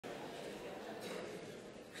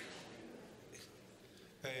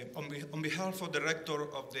On behalf of the rector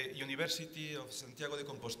of the University of Santiago de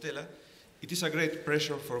Compostela, it is a great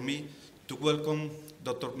pleasure for me to welcome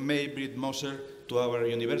Dr. May-Britt Moser to our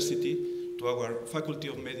university, to our Faculty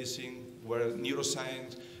of Medicine, where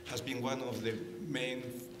neuroscience has been one of the main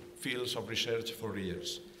fields of research for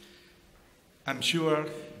years. I'm sure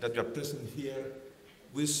that your presence here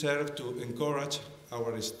will serve to encourage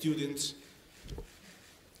our students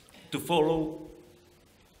to follow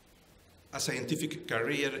a scientific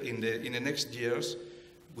career in the next years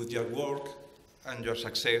with your work and your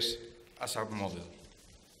success as a model.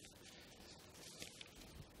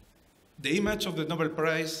 The image of the Nobel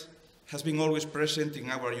Prize has been always present in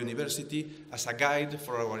our university as a guide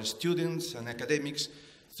for our students and academics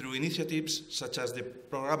through initiatives such as the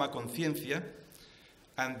Programa ConCiencia,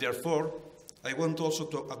 and therefore I want also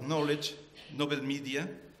to acknowledge Nobel Media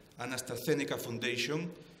and Astrazeneca Foundation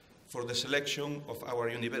for the selection of our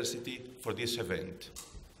university for this event.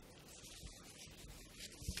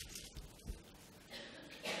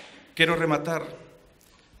 Quero rematar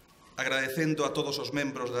agradecendo a todos os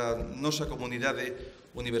membros da nosa comunidade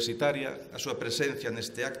universitaria a súa presencia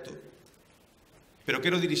neste acto, pero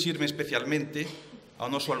quero dirixirme especialmente ao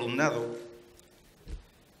noso alumnado.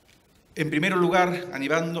 En primeiro lugar,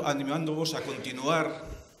 animándovos a continuar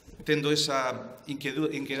tendo esa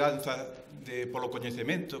inquedanza polo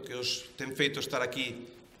coñecemento que os ten feito estar aquí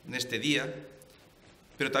neste día,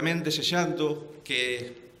 pero tamén desexando que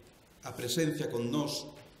a presencia con nós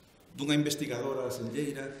dunha investigadora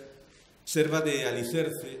senlleira serva de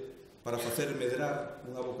alicerce para facer medrar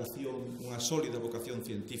unha vocación, unha sólida vocación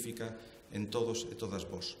científica en todos e todas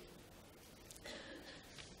vós.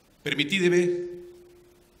 Permitídeme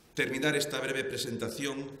terminar esta breve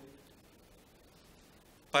presentación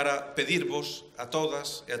para pedirvos a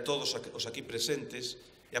todas e a todos os aquí presentes,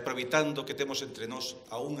 e aproveitando que temos entre nós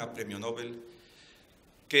a unha Premio Nobel,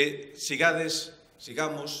 que sigamos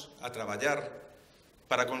a traballar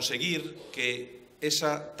para conseguir que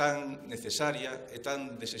esa tan necesaria e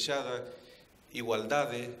tan desexada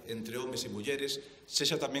igualdade entre homes e mulleres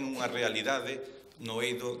sexa tamén unha realidade no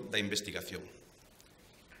eido da investigación.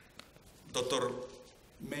 Dr.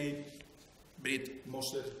 May-Britt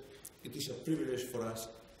Moser, it is a privilege for us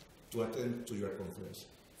to attend to your conference.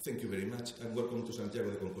 Thank you very much and welcome to Santiago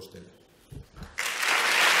de Compostela.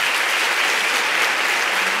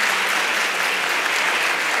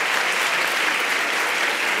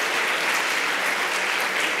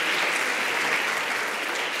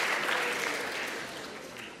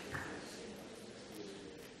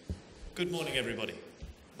 Good morning, everybody.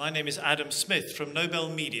 My name is Adam Smith from Nobel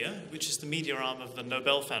Media, which is the media arm of the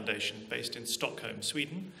Nobel Foundation based in Stockholm,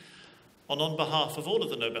 Sweden. On behalf of all of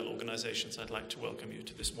the Nobel organizations, I'd like to welcome you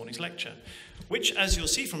to this morning's lecture, which, as you'll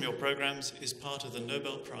see from your programs, is part of the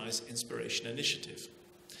Nobel Prize Inspiration Initiative.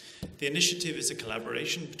 The initiative is a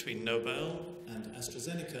collaboration between Nobel and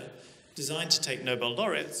Astrazeneca designed to take Nobel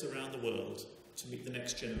laureates around the world to meet the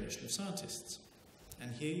next generation of scientists.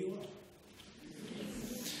 And here you are.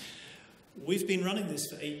 We've been running this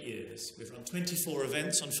for 8 years. We've run 24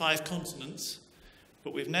 events on 5 continents,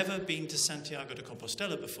 but we've never been to Santiago de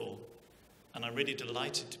Compostela before. And I'm really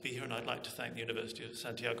delighted to be here, and I'd like to thank the University of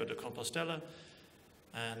Santiago de Compostela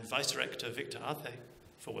and Vice Rector Victor Arce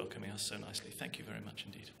for welcoming us so nicely. Thank you very much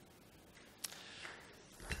indeed.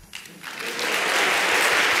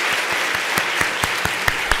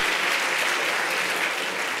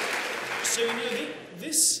 So, you know,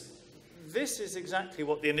 this is exactly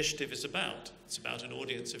what the initiative is about. It's about an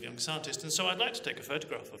audience of young scientists, and so I'd like to take a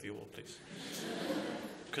photograph of you all, please.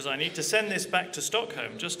 Because I need to send this back to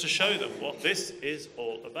Stockholm just to show them what this is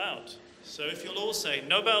all about. So if you'll all say,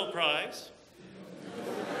 Nobel Prize.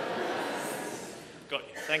 Got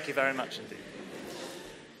you. Thank you very much indeed.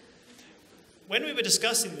 When we were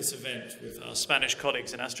discussing this event with our Spanish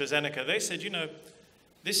colleagues in AstraZeneca, they said, you know,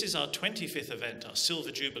 this is our 25th event, our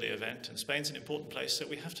Silver Jubilee event, and Spain's an important place, so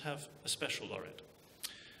we have to have a special laureate.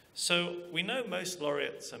 So we know most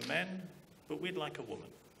laureates are men, but we'd like a woman.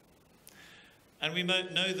 And we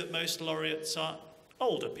know that most laureates are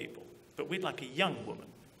older people, but we'd like a young woman.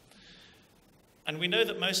 And we know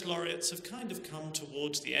that most laureates have kind of come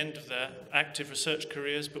towards the end of their active research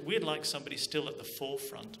careers, but we'd like somebody still at the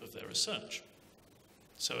forefront of their research.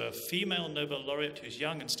 So a female Nobel laureate who's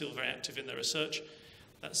young and still very active in their research,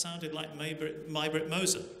 that sounded like May-Britt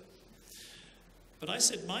Moser. But I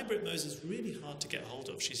said, May-Britt Moser is really hard to get hold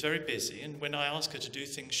of. She's very busy, and when I ask her to do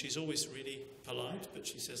things, she's always really polite, but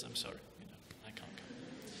she says, I'm sorry.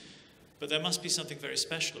 But there must be something very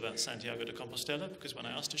special about Santiago de Compostela, because when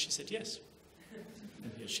I asked her, she said yes.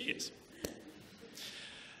 And here she is.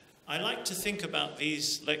 I like to think about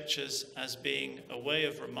these lectures as being a way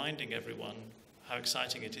of reminding everyone how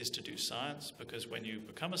exciting it is to do science, because when you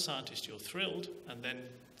become a scientist, you're thrilled, and then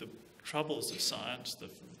the troubles of science, the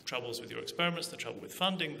troubles with your experiments, the trouble with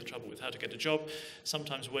funding, the trouble with how to get a job,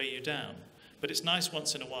 sometimes weigh you down. But it's nice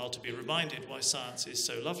once in a while to be reminded why science is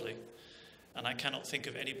so lovely, and I cannot think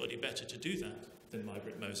of anybody better to do that than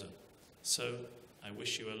May-Britt Moser. So I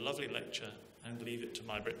wish you a lovely lecture and leave it to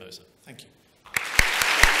May-Britt Moser. Thank you.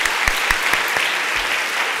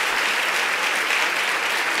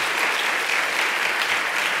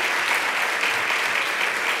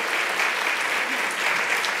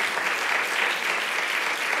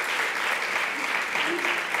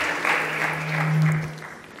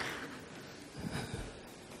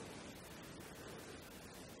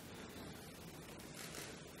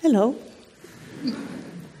 Hello.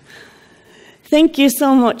 Thank you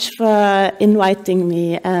so much for inviting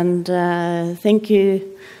me, and thank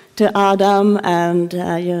you to Adam and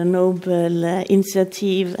your Nobel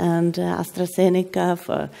initiative and Astrazeneca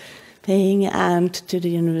for paying, and to the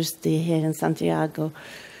university here in Santiago,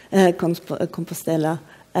 Compostela.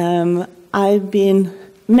 I've been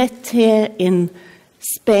met here in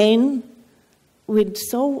Spain with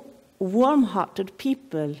so warm-hearted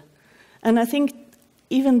people, and I think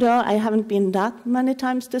even though I haven't been that many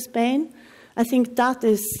times to Spain, I think that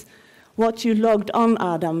is what you logged on,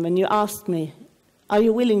 Adam, when you asked me, are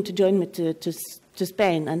you willing to join me to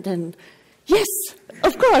Spain? And then, yes,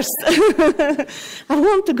 of course. I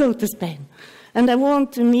want to go to Spain. And I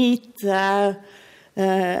want to meet the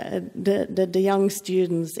young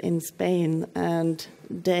students in Spain and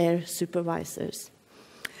their supervisors.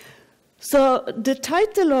 So the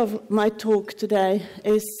title of my talk today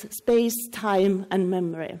is Space, Time and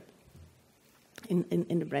Memory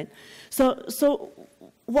in the brain. So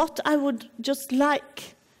what I would just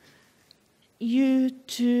like you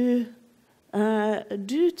to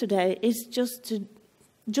do today is just to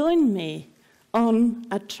join me on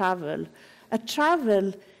a travel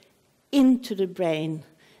into the brain.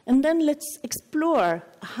 And then let's explore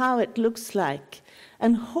how it looks like.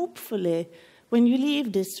 And hopefully, when you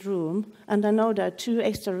leave this room, and I know there are 2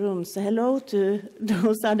 extra rooms, so hello to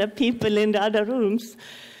those other people in the other rooms,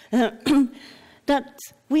 that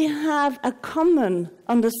we have a common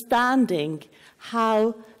understanding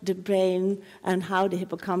how the brain and how the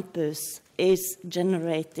hippocampus is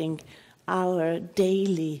generating our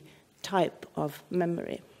daily type of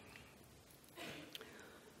memory.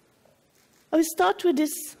 I will start with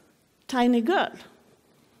this tiny girl.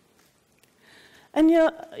 And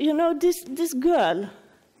you know, this girl,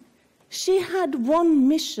 she had one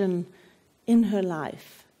mission in her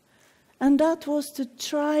life, and that was to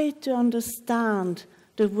try to understand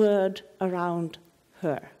the world around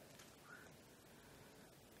her.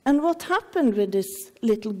 And what happened with this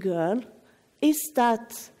little girl is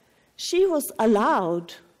that she was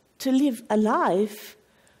allowed to live a life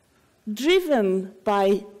driven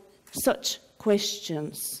by such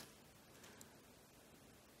questions.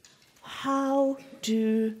 How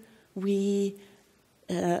do we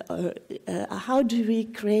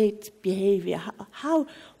create behavior?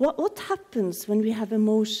 What happens when we have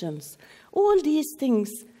emotions? All these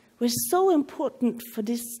things were so important for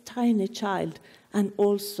this tiny child and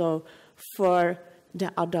also for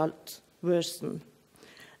the adult version.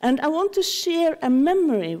 And I want to share a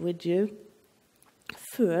memory with you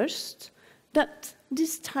first that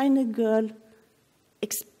this tiny girl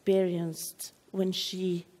experienced when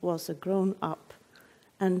she was a grown-up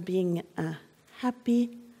and being a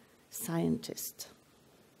happy scientist.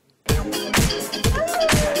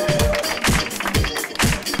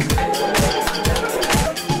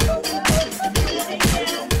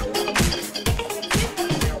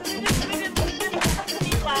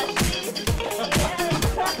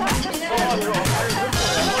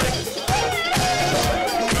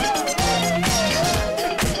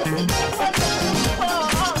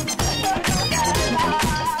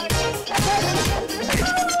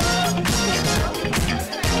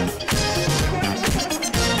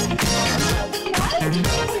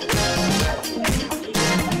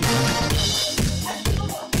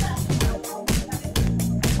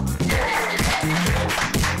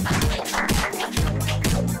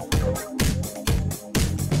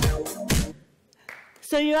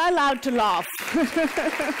 So you are allowed to laugh.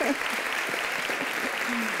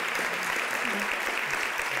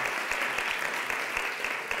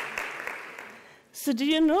 So do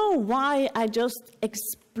you know why I just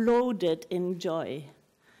exploded in joy?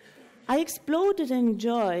 I exploded in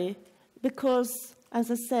joy because,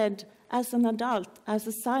 as I said, as an adult, as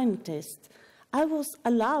a scientist, I was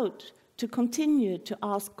allowed to continue to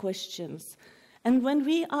ask questions. And when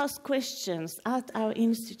we ask questions at our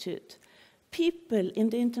institute, people in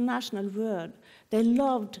the international world, they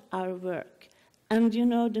loved our work. And you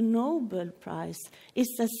know, the Nobel Prize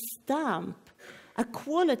is a stamp, a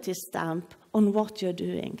quality stamp on what you're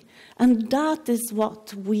doing. And that is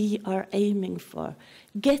what we are aiming for,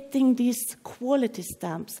 getting these quality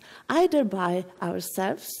stamps, either by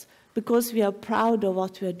ourselves, because we are proud of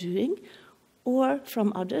what we are doing, or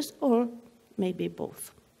from others, or maybe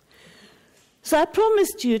both. So I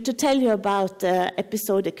promised you to tell you about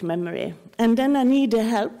episodic memory, and then I need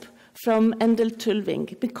help from Endel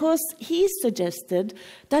Tulving, because he suggested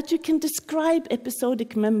that you can describe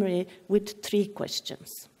episodic memory with 3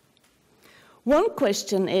 questions. One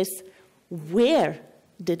question is, where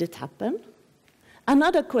did it happen?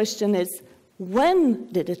 Another question is, when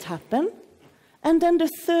did it happen? And then the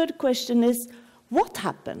third question is, what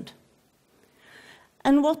happened?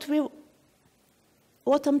 And what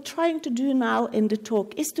I'm trying to do now in the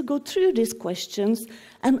talk is to go through these questions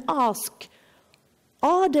and ask,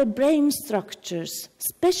 are the brain structures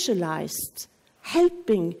specialized,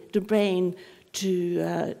 helping the brain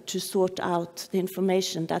to sort out the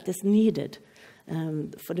information that is needed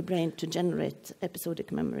for the brain to generate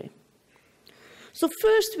episodic memory? So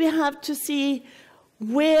first we have to see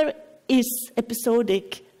where is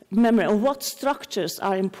episodic memory, or what structures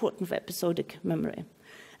are important for episodic memory.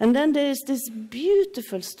 And then there is this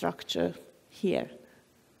beautiful structure here.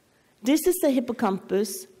 This is the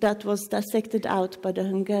hippocampus that was dissected out by the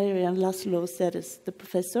Hungarian Laszlo Seres, the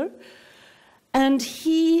professor. And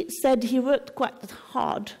he said he worked quite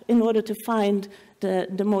hard in order to find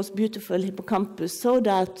the most beautiful hippocampus, so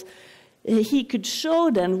that he could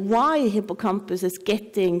show them why hippocampus is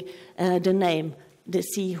getting the name, the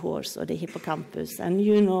seahorse or the hippocampus. And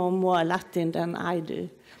you know more Latin than I do.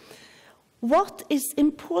 What is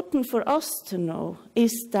important for us to know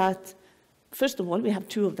is that, first of all, we have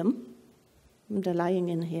 2 of them. They're lying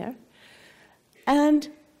in here. And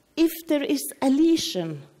if there is a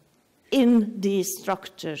lesion in these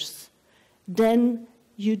structures, then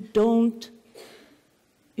you're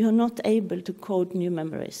not able to code new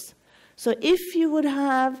memories. So if you would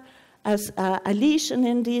have a lesion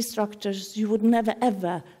in these structures, you would never,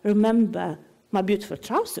 ever remember my beautiful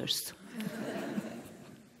trousers.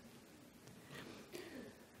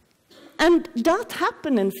 And that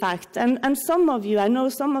happened, in fact, and some of you, I know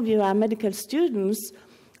some of you are medical students,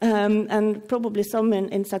 and probably some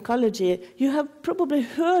in psychology, you have probably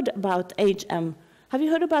heard about HM. Have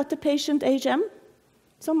you heard about the patient HM?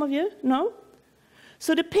 Some of you? No?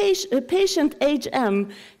 So the patient HM,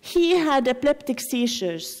 he had epileptic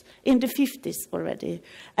seizures in the 50s already.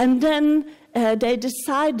 And then they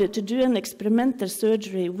decided to do an experimental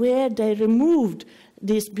surgery where they removed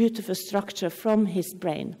this beautiful structure from his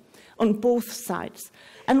brain on both sides.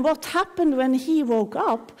 And what happened when he woke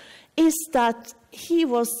up is that he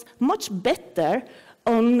was much better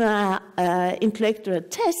on intellectual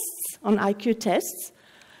tests, on IQ tests,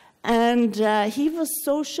 and he was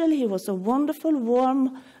social, he was a wonderful,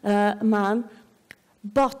 warm man.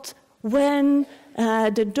 But when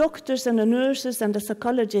the doctors and the nurses and the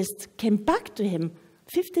psychologists came back to him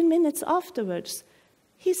 15 minutes afterwards,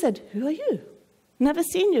 he said, "Who are you? Never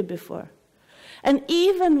seen you before." And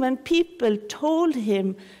even when people told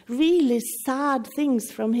him really sad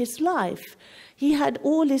things from his life, he had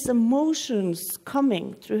all his emotions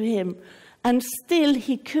coming through him, and still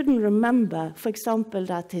he couldn't remember, for example,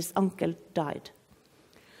 that his uncle died.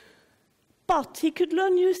 But he could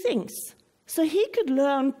learn new things. So he could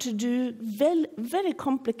learn to do very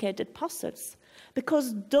complicated puzzles,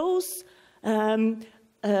 because those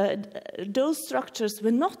structures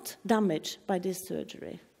were not damaged by this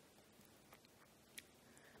surgery.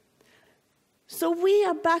 So we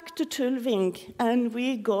are back to Tulving, and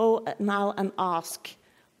we go now and ask,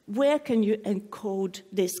 where can you encode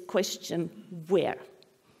this question, where?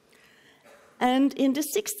 And in the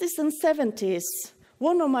 60s and 70s,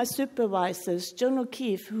 one of my supervisors, John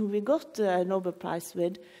O'Keefe, who we got the Nobel Prize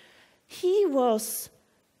with, he was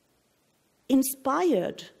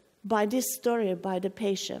inspired by this story by the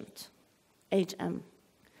patient, HM.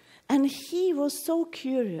 And he was so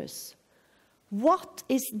curious. What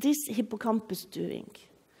is this hippocampus doing?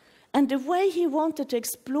 And the way he wanted to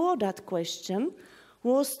explore that question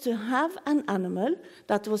was to have an animal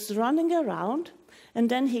that was running around, and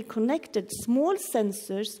then he connected small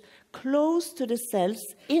sensors close to the cells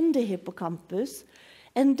in the hippocampus,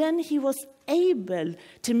 and then he was able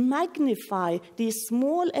to magnify these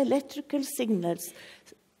small electrical signals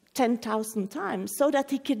 10,000 times so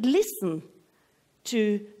that he could listen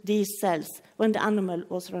to these cells when the animal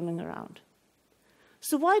was running around.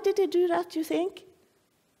 So why did he do that, you think?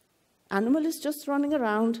 animal is just running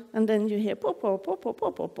around, and then you hear pop, pop, pop, pop,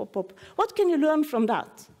 pop, pop, pop, pop. What can you learn from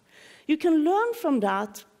that? You can learn from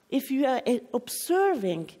that if you are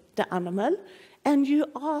observing the animal, and you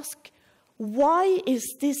ask, why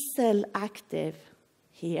is this cell active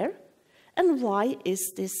here? And why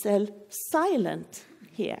is this cell silent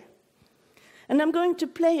here? And I'm going to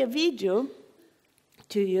play a video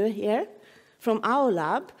to you here from our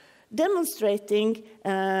lab, demonstrating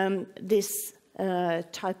this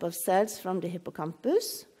type of cells from the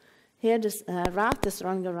hippocampus. Here this rat is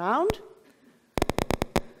running around.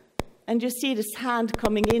 And you see this hand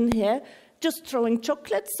coming in here, just throwing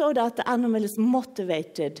chocolates so that the animal is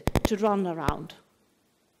motivated to run around.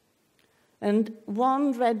 And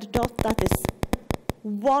one red dot, that is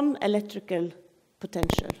one electrical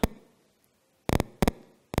potential.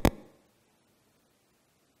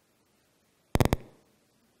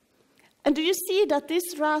 And do you see that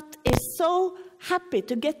this rat is so happy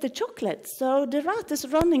to get the chocolate? So the rat is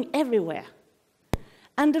running everywhere.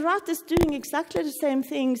 And the rat is doing exactly the same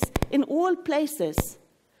things in all places.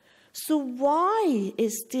 So why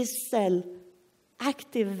is this cell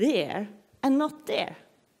active there and not there?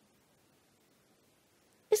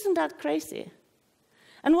 Isn't that crazy?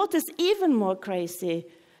 And what is even more crazy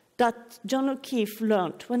that John O'Keefe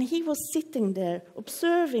learned when he was sitting there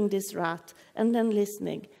observing this rat and then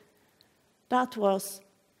listening, that was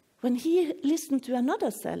when he listened to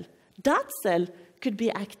another cell. That cell could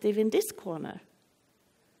be active in this corner.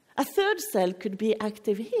 A third cell could be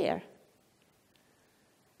active here.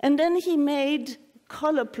 And then he made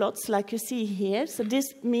color plots like you see here. So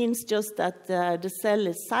this means just that the cell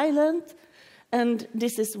is silent, and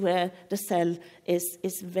this is where the cell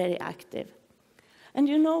is very active. And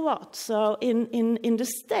you know what? So in the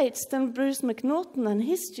States, then Bruce McNaughton and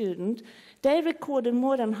his student, they recorded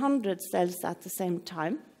more than 100 cells at the same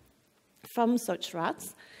time from such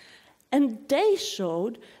rats. And they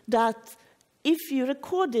showed that if you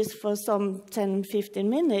record this for some 10, 15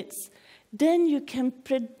 minutes, then you can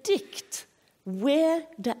predict where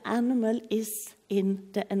the animal is in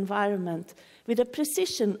the environment with a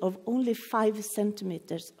precision of only 5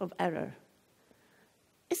 centimeters of error.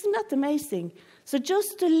 Isn't that amazing? So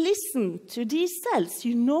just to listen to these cells,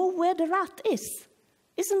 you know where the rat is.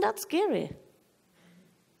 Isn't that scary?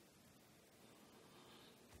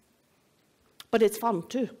 But it's fun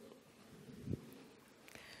too.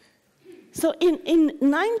 So in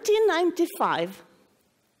 1995,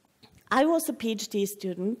 I was a PhD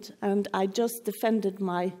student, and I just defended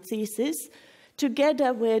my thesis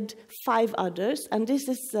together with 5 others. And this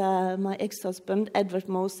is my ex-husband, May-Britt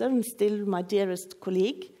Moser, and still my dearest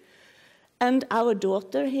colleague. And our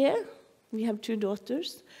daughter here. We have 2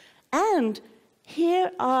 daughters. And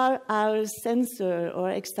here are our censor or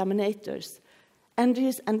examinators. And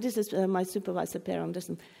this is my supervisor, Per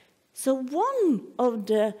Andersen. So one of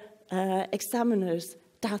the examiners,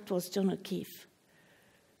 that was John O'Keefe.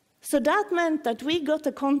 So that meant that we got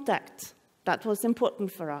a contact that was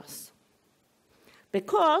important for us.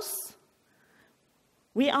 Because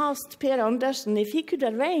we asked Per Andersen if he could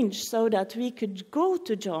arrange so that we could go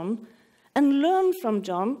to John and learn from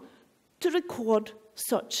John to record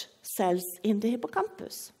such cells in the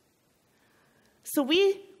hippocampus. So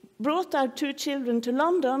we brought our 2 children to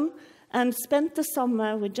London and spent the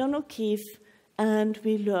summer with John O'Keefe, and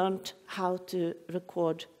we learned how to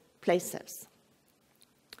record place cells.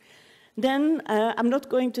 Then, I'm not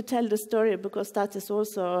going to tell the story because that is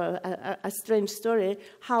also a strange story,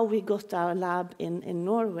 how we got our lab in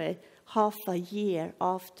Norway half a year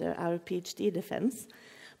after our PhD defense.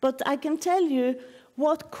 But I can tell you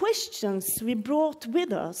what questions we brought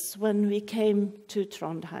with us when we came to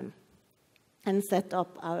Trondheim and set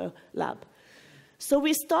up our lab. So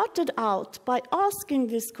we started out by asking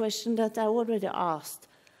this question that I already asked.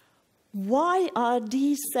 Why are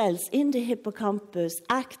these cells in the hippocampus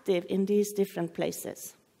active in these different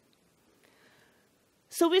places?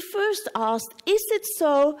 So we first asked, is it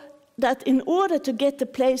so that in order to get the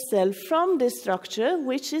place cell from this structure,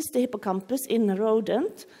 which is the hippocampus in a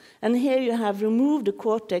rodent, and here you have removed the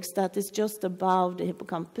cortex that is just above the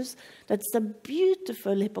hippocampus, that's a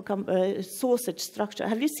beautiful sausage structure.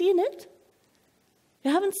 Have you seen it?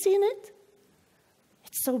 You haven't seen it?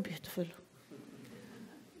 It's so beautiful.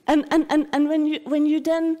 And when you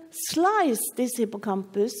then slice this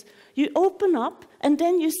hippocampus, you open up, and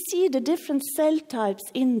then you see the different cell types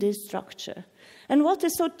in this structure. And what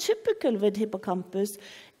is so typical with hippocampus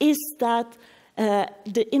is that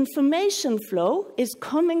the information flow is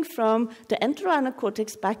coming from the entorhinal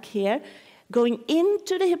cortex back here, going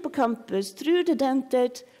into the hippocampus, through the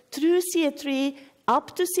dentate, through CA3,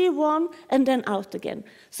 up to C1, and then out again.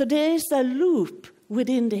 So there is a loop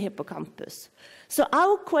within the hippocampus. So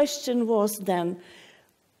our question was then,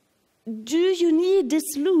 do you need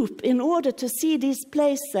this loop in order to see these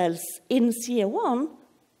place cells in CA1,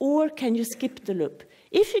 or can you skip the loop?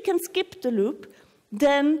 If you can skip the loop,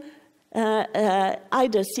 then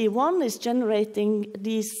either C1 is generating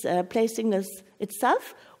these place signals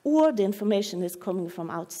itself, or the information is coming from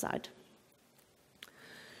outside.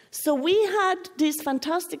 So we had this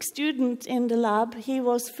fantastic student in the lab. He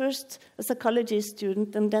was first a psychology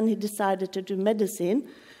student, and then he decided to do medicine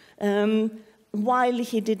while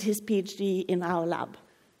he did his PhD in our lab.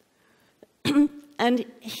 And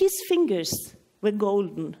his fingers were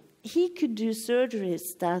golden. He could do surgeries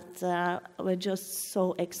that were just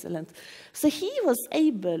so excellent. So he was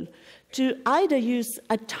able to either use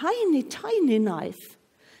a tiny, tiny knife,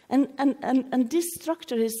 and this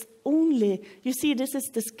structure is only, you see, this is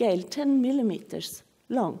the scale, 10 millimeters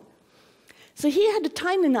long. So he had a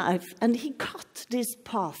tiny knife, and he cut this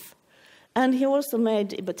path. And he also made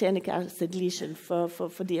ibotenic acid lesion for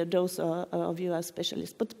those of you as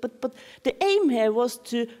specialists. But the aim here was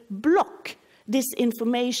to block this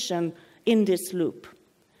information in this loop.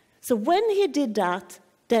 So when he did that,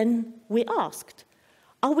 then we asked,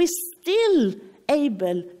 are we still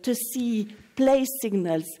able to see place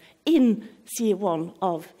signals in C1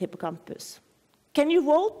 of hippocampus? Can you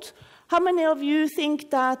vote? How many of you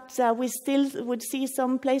think that we still would see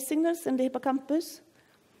some place signals in the hippocampus?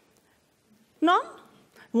 None?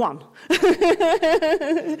 One.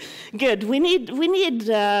 Good. We need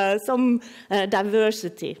some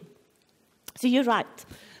diversity. So you're right.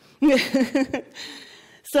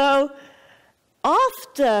 So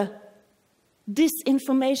after this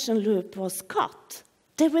information loop was cut,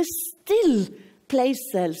 there were still place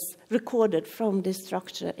cells recorded from this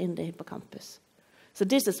structure in the hippocampus. So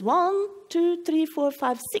this is 1, 2, 3, 4,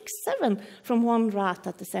 5, 6, 7 from one rat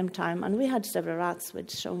at the same time, and we had several rats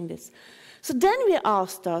with showing this. So then we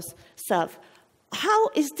asked ourselves, how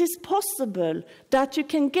is this possible that you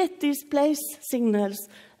can get these place signals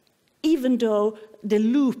even though the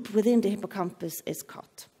loop within the hippocampus is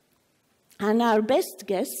cut? And our best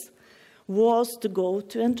guess was to go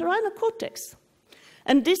to entorhinal cortex.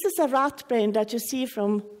 And this is a rat brain that you see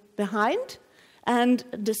from behind, and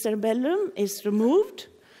the cerebellum is removed,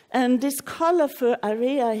 and this colorful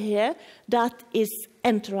area here, that is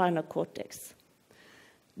entorhinal cortex.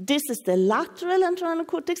 This is the lateral entorhinal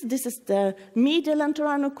cortex, this is the medial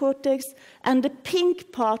entorhinal cortex, and the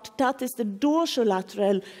pink part, that is the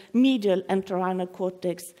dorsolateral medial entorhinal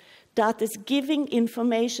cortex, that is giving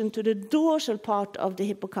information to the dorsal part of the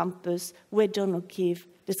hippocampus where John O'Keefe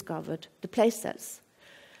discovered the place cells.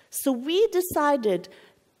 So we decided,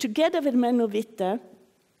 together with Menno Witte,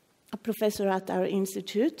 a professor at our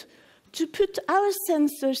institute, to put our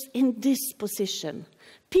sensors in this position.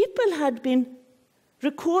 People had been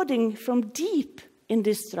recording from deep in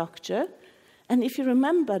this structure, and if you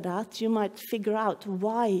remember that, you might figure out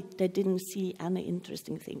why they didn't see any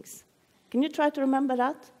interesting things. Can you try to remember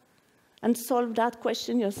that and solve that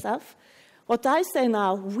question yourself? What I say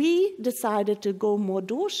now, we decided to go more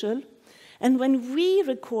dorsal, and when we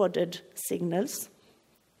recorded signals,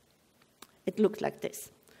 it looked like this.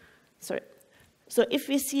 Sorry. So if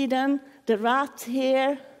we see then the rat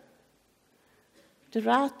here, the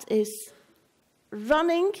rat is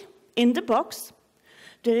running in the box.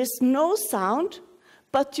 There is no sound,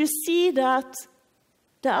 but you see that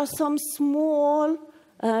there are some small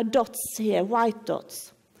dots here, white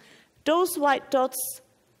dots. Those white dots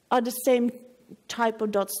are the same type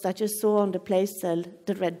of dots that you saw on the place cell,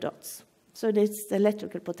 the red dots. So it's the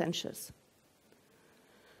electrical potentials.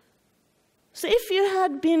 So if you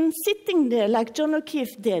had been sitting there like John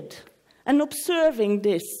O'Keefe did and observing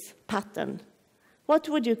this pattern, what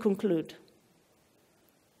would you conclude?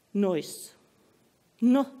 Noise.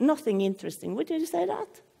 Nothing interesting. Would you say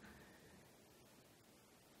that?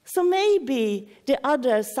 So maybe the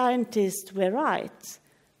other scientists were right,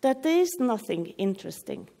 that there is nothing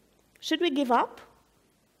interesting. Should we give up?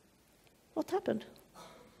 What happened?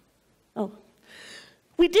 Oh,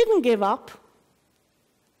 we didn't give up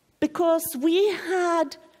because we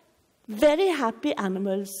had very happy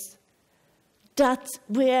animals that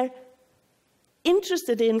were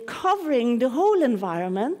interested in covering the whole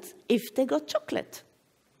environment if they got chocolate.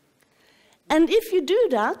 And if you do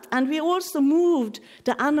that, and we also moved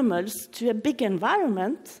the animals to a big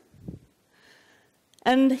environment,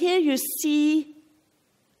 and here you see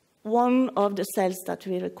one of the cells that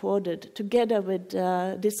we recorded together with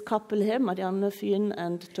this couple here, Marianne Fyn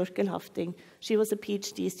and Torkel Hafting. She was a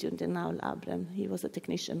PhD student in our lab, and he was a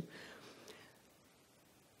technician.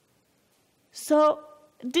 So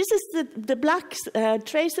this is the black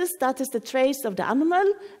traces, that is the trace of the animal,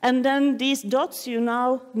 and then these dots you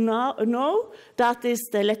now know, that is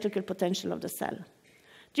the electrical potential of the cell.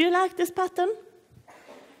 Do you like this pattern?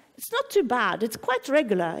 It's not too bad. It's quite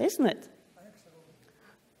regular, isn't it?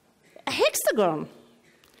 A hexagon.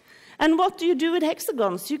 And what do you do with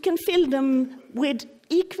hexagons? You can fill them with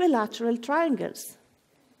equilateral triangles.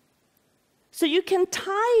 So you can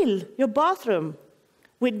tile your bathroom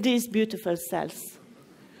with these beautiful cells.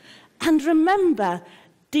 And remember,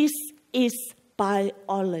 this is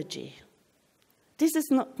biology. This is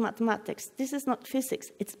not mathematics. This is not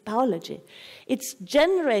physics. It's biology. It's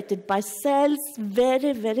generated by cells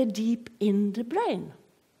very, very deep in the brain.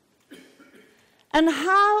 And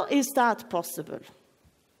how is that possible?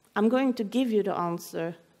 I'm going to give you the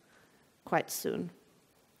answer quite soon.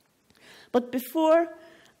 But before,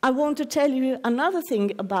 I want to tell you another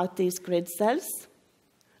thing about these grid cells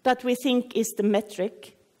that we think is the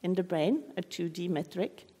metric in the brain, a 2D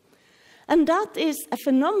metric. And that is a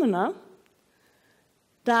phenomenon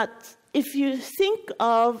that if you think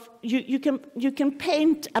of, you can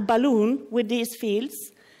paint a balloon with these fields,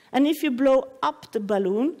 and if you blow up the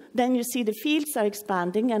balloon, then you see the fields are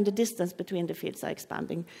expanding and the distance between the fields are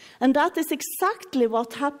expanding. And that is exactly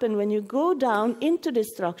what happens when you go down into the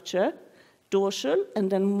structure, dorsal,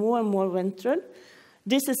 and then more and more ventral.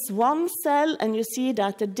 This is one cell, and you see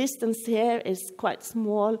that the distance here is quite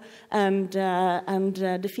small, and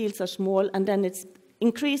the fields are small, and then it's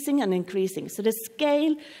increasing and increasing. So the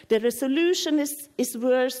scale, the resolution is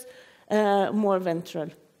worse, more ventral.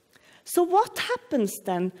 So what happens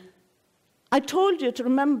then? I told you to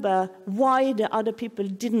remember why the other people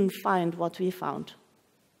didn't find what we found.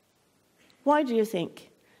 Why do you think?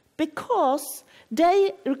 Because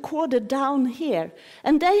they recorded down here,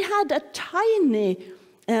 and they had a tiny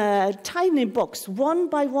box, 1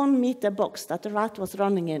 by 1 meter box that the rat was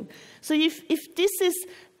running in. So if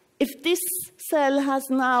this cell has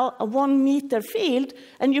now a 1 meter field,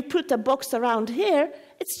 and you put a box around here,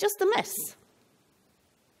 it's just a mess.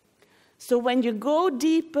 So when you go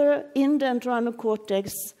deeper in the entorhinal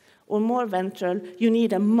cortex or more ventral, you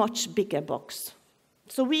need a much bigger box.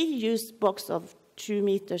 So we use box of 2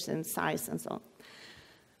 meters in size and so on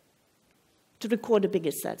to record the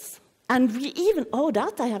bigger cells. And we even,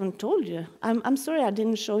 that I haven't told you. I'm sorry I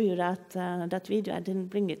didn't show you that video, I didn't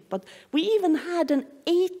bring it. But we even had an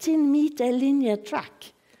 18-meter linear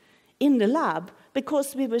track in the lab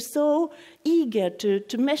because we were so eager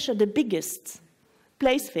to measure the biggest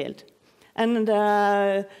place field. And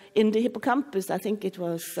in the hippocampus, I think it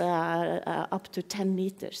was up to 10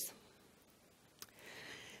 meters.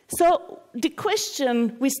 So the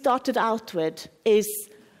question we started out with is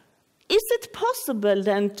it possible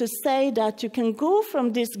then to say that you can go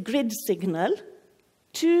from this grid signal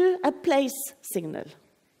to a place signal?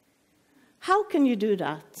 How can you do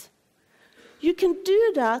that? You can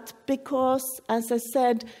do that because, as I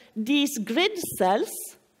said, these grid cells,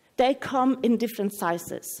 they come in different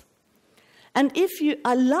sizes. And if you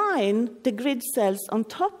align the grid cells on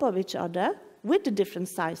top of each other with the different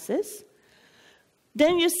sizes,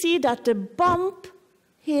 then you see that the bump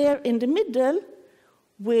here in the middle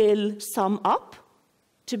will sum up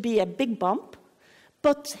to be a big bump,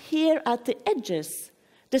 but here at the edges,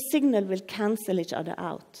 the signal will cancel each other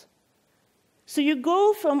out. So you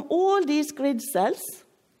go from all these grid cells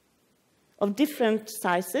of different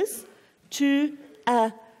sizes to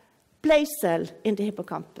a place cell in the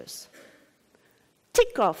hippocampus.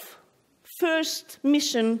 Tick off, first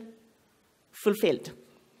mission fulfilled.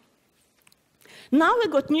 Now we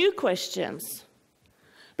got new questions.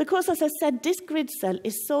 Because, as I said, this grid cell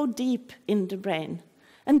is so deep in the brain.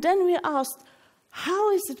 And then we asked,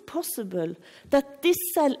 how is it possible that this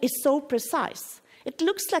cell is so precise? It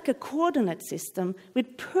looks like a coordinate system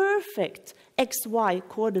with perfect XY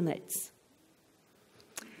coordinates.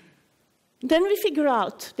 Then we figure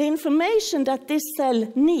out the information that this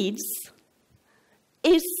cell needs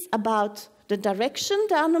is about the direction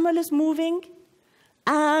the animal is moving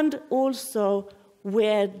and also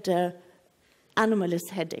where the animal is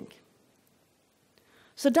heading.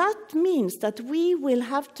 So that means that we will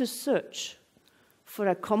have to search for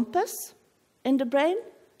a compass in the brain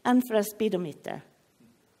and for a speedometer.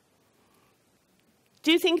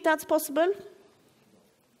 Do you think that's possible?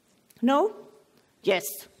 No? Yes.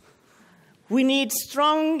 We need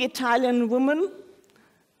strong Italian women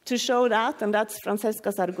to show that, and that's Francesca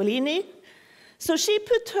Sargolini. So she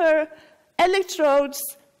put her electrodes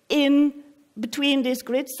in between these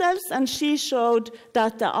grid cells, and she showed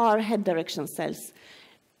that there are head direction cells.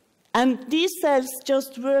 And these cells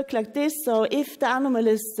just work like this, so if the animal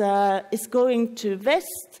is going to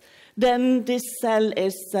west, then this cell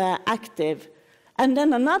is active. And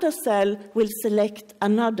then another cell will select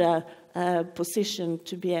another position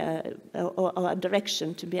to be, or a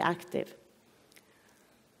direction to be active.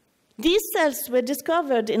 These cells were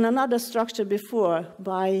discovered in another structure before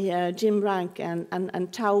by Jim Rank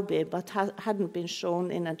and Taube, but hadn't been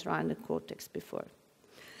shown in adrenal cortex before.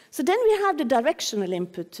 So then we have the directional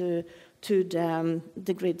input to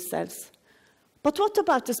the grid cells. But what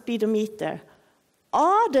about the speedometer?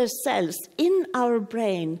 Are there cells in our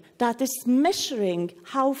brain that is measuring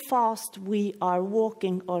how fast we are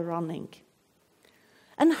walking or running?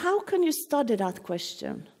 And how can you study that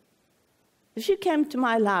question? If you came to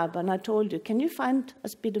my lab and I told you, can you find a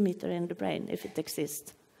speedometer in the brain if it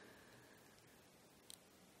exists?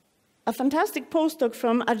 A fantastic postdoc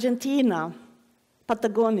from Argentina,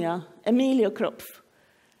 Patagonia, Emilio Kropf,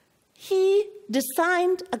 he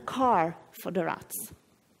designed a car for the rats.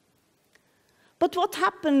 But what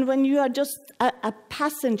happens when you are just a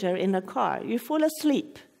passenger in a car? You fall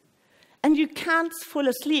asleep. And you can't fall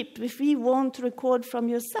asleep if we won't record from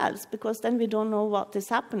your cells, because then we don't know what is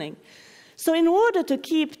happening. So in order to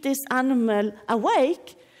keep this animal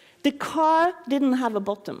awake, the car didn't have a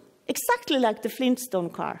bottom, exactly like the Flintstone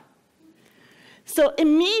car. So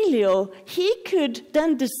Emilio, he could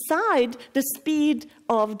then decide the speed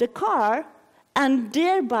of the car and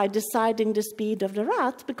thereby deciding the speed of the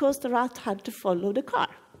rat, because the rat had to follow the car.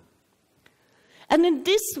 And in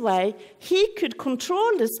this way, he could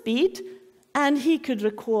control the speed and he could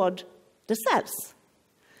record the cells.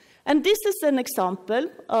 And this is an example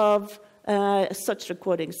of such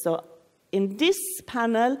recordings. So in this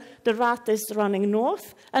panel, the rat is running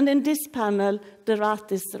north, and in this panel, the rat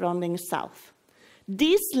is running south.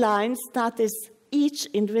 These lines, that is each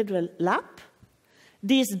individual lap.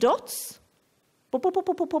 These dots, pop, pop, pop,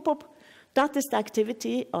 pop, pop, pop, that is the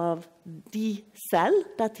activity of the cell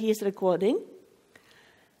that he is recording.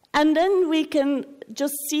 And then we can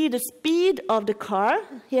just see the speed of the car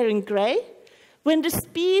here in gray. When the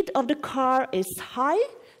speed of the car is high,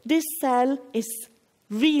 this cell is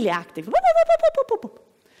really active.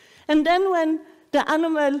 And then when the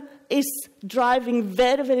animal is driving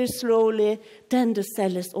very, very slowly, then the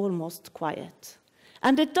cell is almost quiet.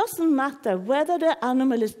 And it doesn't matter whether the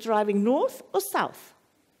animal is driving north or south.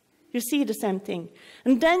 You see the same thing.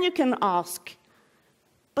 And then you can ask,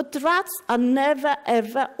 but rats are never,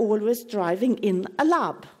 ever, always driving in a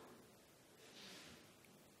lab.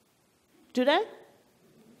 Do they?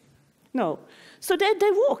 No. So they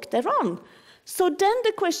walk, they run. So then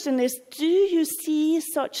the question is, do you see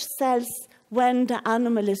such cells when the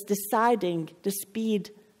animal is deciding the speed,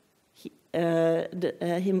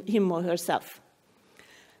 him or herself?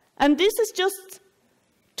 And this is just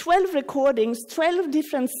 12 recordings, 12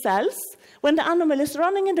 different cells, when the animal is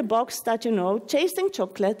running in the box that you know, chasing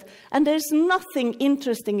chocolate, and there's nothing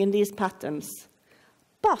interesting in these patterns.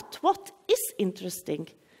 But what is interesting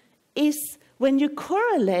is when you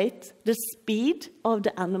correlate the speed of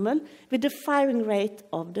the animal with the firing rate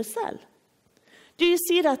of the cell. Do you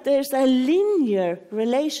see that there's a linear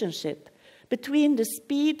relationship between the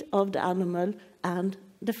speed of the animal and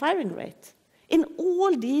the firing rate in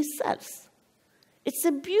all these cells? It's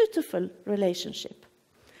a beautiful relationship.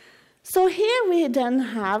 So here we then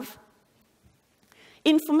have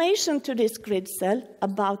information to this grid cell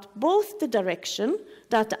about both the direction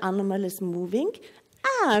that the animal is moving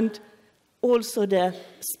and also the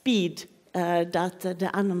speed that the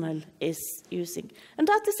animal is using. And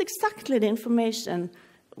that is exactly the information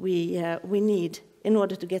we need in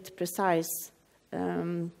order to get precise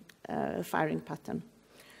firing pattern.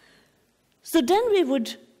 So then we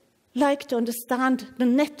would like to understand the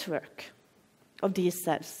network of these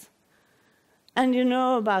cells. And you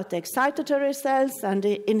know about the excitatory cells and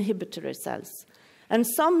the inhibitory cells. And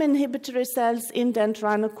some inhibitory cells in the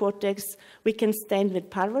adrenal cortex we can stain with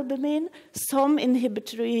parvalbumin. Some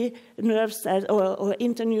inhibitory nerve cells or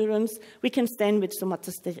interneurons we can stain with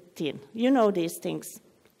somatostatin. You know these things.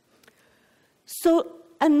 So,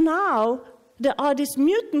 and now there are these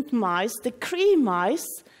mutant mice, the Cree mice,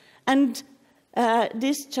 and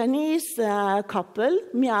this Chinese couple,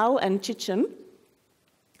 Miao and Chichen.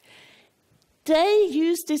 They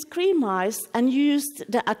used these Cree mice and used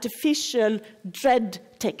the artificial dread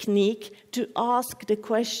technique to ask the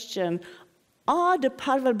question, are the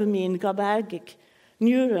parvalbumin GABAergic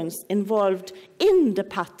neurons involved in the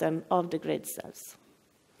pattern of the grid cells?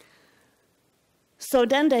 So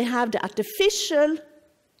then they have the artificial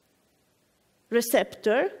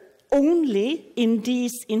receptor only in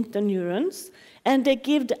these interneurons, and they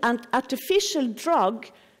give the artificial drug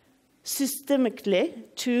systemically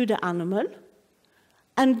to the animal.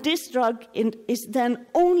 And this drug is then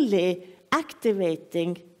only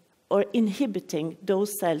activating or inhibiting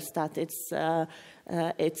those cells that it's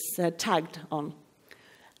tagged on.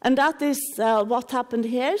 And that is what happened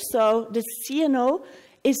here. So the CNO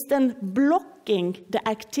is then blocking the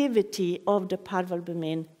activity of the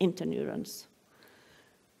parvalbumin interneurons.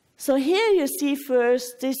 So here you see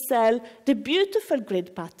first this cell, the beautiful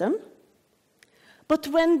grid pattern. But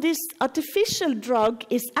when this artificial drug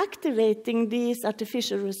is activating these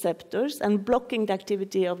artificial receptors and blocking the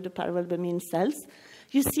activity of the parvalbumin cells,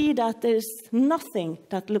 you see that there's nothing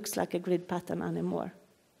that looks like a grid pattern anymore.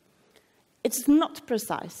 It's not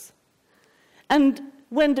precise. And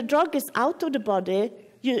when the drug is out of the body,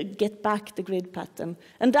 you get back the grid pattern.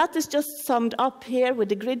 And that is just summed up here with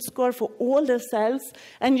the grid score for all the cells.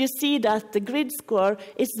 And you see that the grid score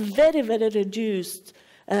is very, very reduced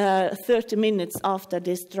 30 minutes after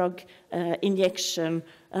this drug injection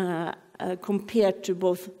compared to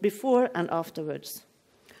both before and afterwards.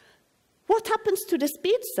 What happens to the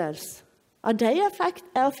speed cells? Are they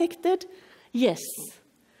affected? Yes.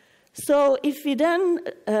 So if we then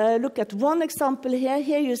look at one example here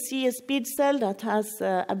you see a speed cell that has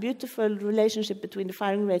a beautiful relationship between the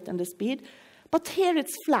firing rate and the speed, but here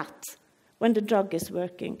it's flat when the drug is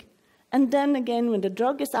working. And then again, when the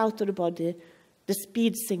drug is out of the body, the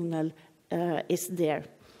speed signal is there.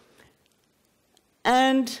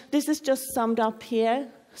 And this is just summed up here.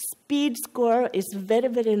 Speed score is very,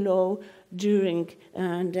 very low during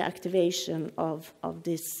the activation of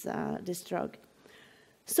this drug.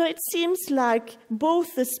 So it seems like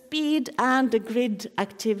both the speed and the grid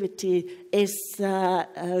activity is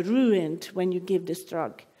ruined when you give this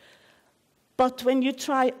drug. But when you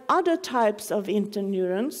try other types of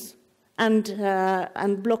interneurons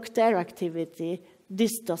and block their activity,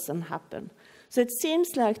 this doesn't happen. So it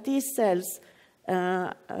seems like these cells,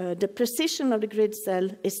 the precision of the grid cell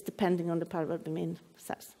is depending on the parvalbumin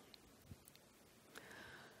cells.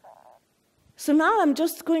 So now I'm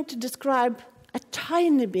just going to describe a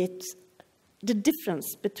tiny bit the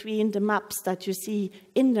difference between the maps that you see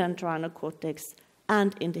in the entorhinal cortex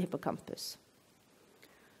and in the hippocampus.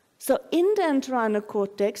 So in the entorhinal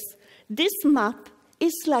cortex, this map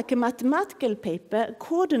is like a mathematical paper, a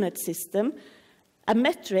coordinate system, a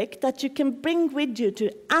metric that you can bring with you to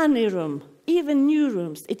any room, even new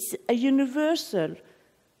rooms. It's a universal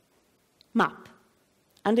map,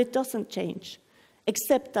 and it doesn't change,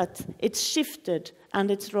 except that it's shifted and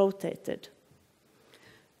it's rotated.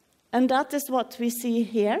 And that is what we see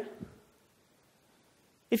here.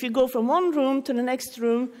 If you go from one room to the next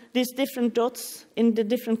room, these different dots in the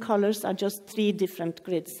different colors are just 3 different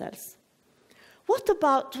grid cells. What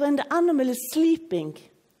about when the animal is sleeping?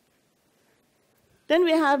 Then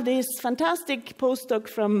we have this fantastic postdoc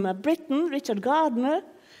from Britain, Richard Gardner,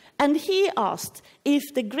 and he asked if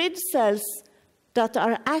the grid cells that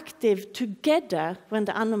are active together when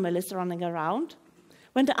the animal is running around,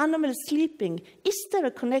 when the animal is sleeping, is there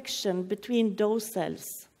a connection between those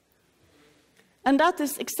cells? And that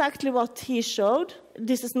is exactly what he showed.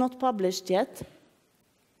 This is not published yet.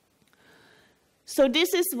 So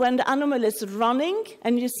this is when the animal is running,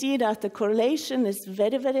 and you see that the correlation is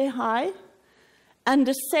very, very high. And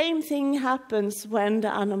the same thing happens when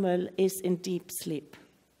the animal is in deep sleep.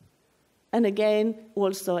 And again,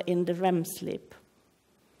 also in the REM sleep.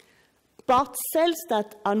 But cells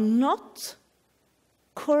that are not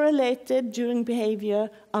correlated during behavior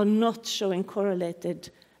are not showing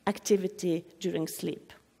correlated activity during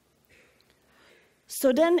sleep.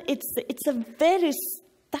 So then it's a very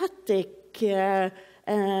static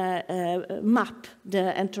map,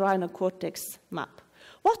 the entorhinal cortex map.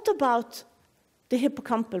 What about the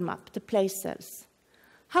hippocampal map, the place cells?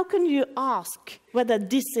 How can you ask whether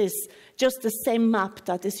this is just the same map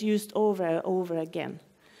that is used over and over again?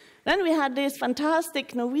 Then we had this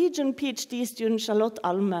fantastic Norwegian PhD student, Charlotte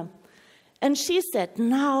Alme. And she said,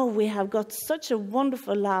 now we have got such a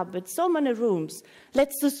wonderful lab with so many rooms.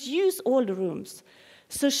 Let's just use all the rooms.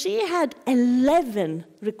 So she had 11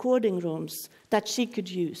 recording rooms that she could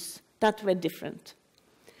use that were different.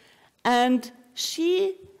 And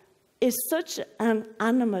she is such an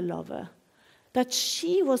animal lover that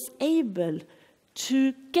she was able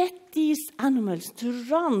to get these animals to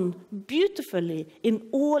run beautifully in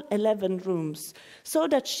all 11 rooms so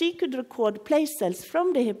that she could record place cells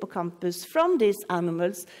from the hippocampus, from these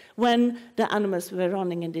animals, when the animals were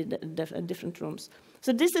running in the different rooms.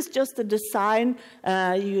 So this is just a design.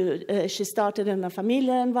 She started in a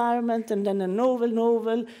familiar environment, and then a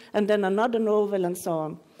novel, and then another novel, and so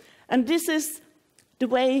on. And this is the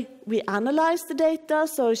way we analyze the data.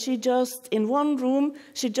 So she just, in one room,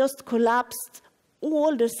 she just collapsed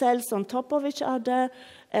all the cells on top of each other,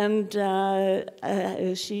 and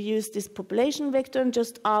she used this population vector and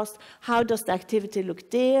just asked, how does the activity look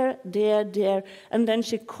there, there, and then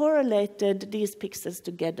she correlated these pixels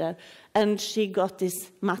together, and she got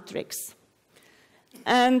this matrix.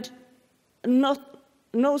 And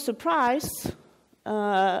no surprise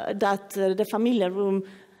that the familiar room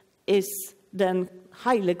is then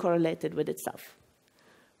highly correlated with itself.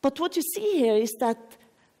 But what you see here is that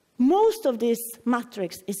most of this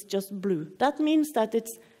matrix is just blue. That means that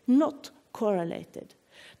it's not correlated.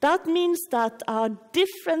 That means that are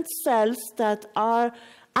different cells that are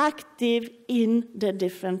active in the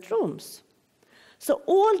different rooms. So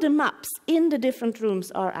all the maps in the different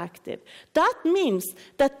rooms are active. That means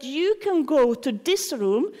that you can go to this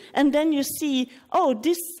room and then you see, oh,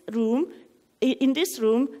 this room, in this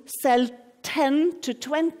room, cell 10 to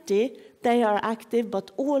 20, they are active,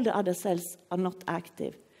 but all the other cells are not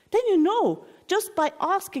active. Then you know, just by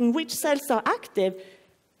asking which cells are active,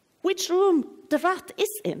 which room the rat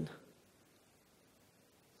is in.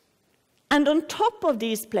 And on top of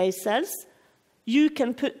these place cells, you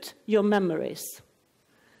can put your memories.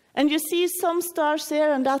 And you see some stars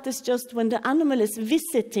here, and that is just when the animal is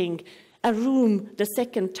visiting a room the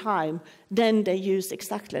second time, then they use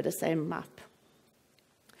exactly the same map.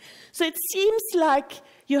 So it seems like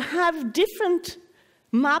you have different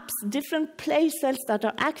maps, different place cells that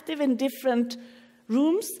are active in different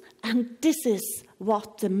rooms, and this is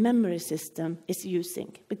what the memory system is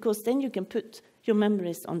using, because then you can put your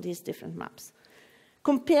memories on these different maps.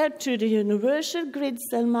 Compared to the universal grid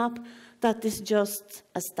cell map, that is just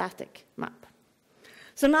a static map.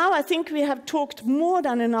 So now I think we have talked more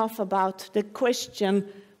than enough about the question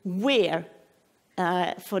where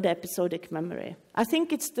for the episodic memory. I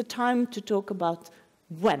think it's the time to talk about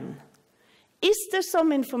when. Is there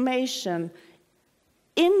some information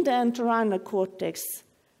in the entorhinal cortex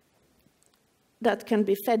that can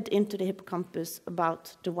be fed into the hippocampus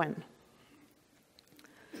about the when?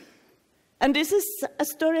 And this is a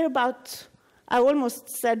story about, I almost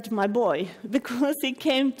said my boy, because he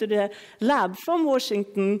came to the lab from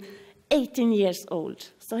Washington, 18 years old.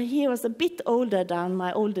 So he was a bit older than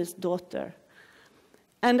my oldest daughter.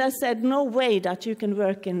 And I said, no way that you can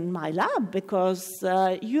work in my lab because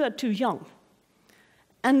you are too young.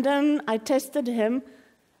 And then I tested him,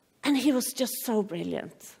 and he was just so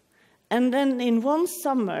brilliant. And then in one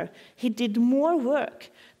summer, he did more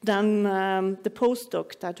work than the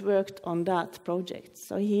postdoc that worked on that project.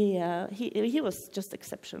 So he was just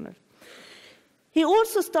exceptional. He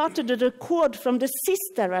also started to record from the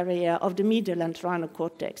sister area of the medial entorhinal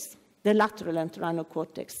cortex, the lateral entorhinal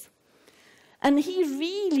cortex. And he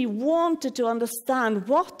really wanted to understand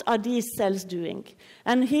what are these cells doing.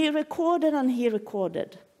 And he recorded and he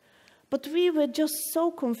recorded. But we were just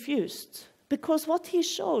so confused, because what he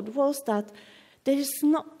showed was that there is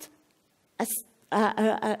not a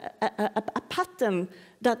pattern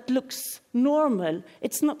that looks normal.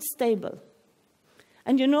 It's not stable.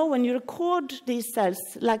 And you know, when you record these cells,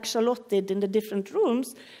 like Charlotte did in the different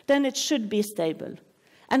rooms, then it should be stable.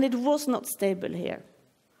 And it was not stable here.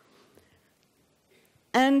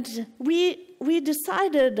 And we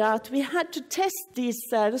decided that we had to test these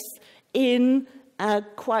cells in a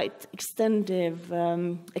quite extensive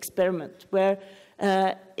experiment, where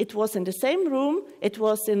it was in the same room, it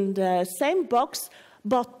was in the same box,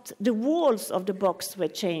 but the walls of the box were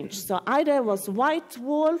changed. So either it was a white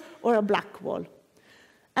wall or a black wall.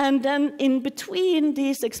 And then in between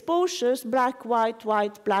these exposures, black, white,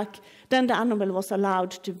 white, black, then the animal was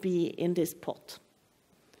allowed to be in this pot.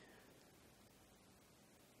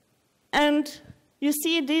 And you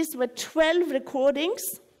see, these were 12 recordings,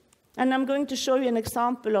 and I'm going to show you an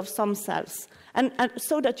example of some cells, and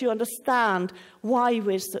so that you understand why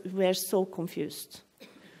we're so confused.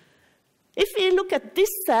 If we look at this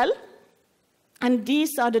cell, and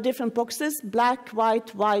these are the different boxes, black,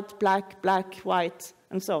 white, white, black, black, white,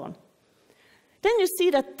 and so on. Then you see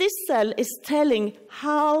that this cell is telling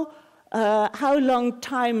how long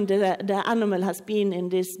time the animal has been in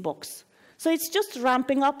this box. So it's just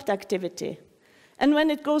ramping up the activity. And when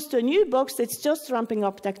it goes to a new box, it's just ramping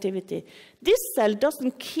up the activity. This cell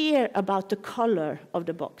doesn't care about the color of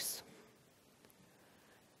the box.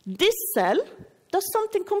 This cell does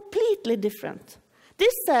something completely different.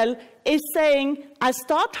 This cell is saying, I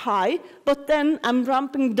start high, but then I'm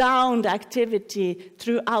ramping down the activity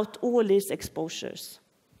throughout all these exposures.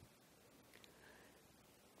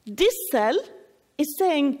 This cell is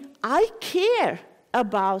saying, I care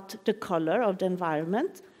about the color of the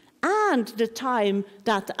environment and the time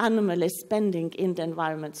that the animal is spending in the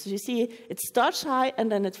environment. So you see, it starts high and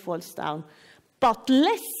then it falls down, but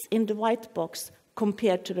less in the white box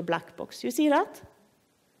compared to the black box. You see that?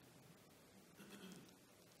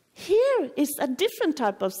 Here is a different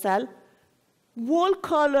type of cell, wall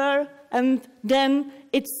color, and then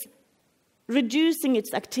it's reducing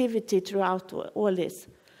its activity throughout all this.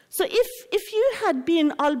 So if you had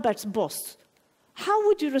been Albert's boss, how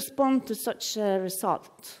would you respond to such a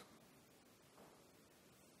result?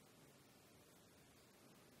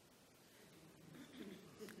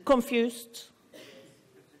 Confused.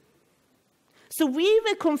 So we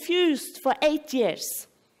were confused for 8 years.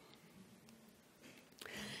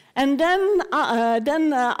 And then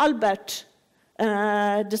Albert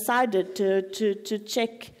decided to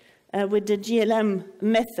check with the GLM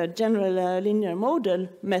method, general linear model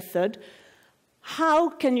method, how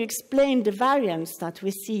can you explain the variance that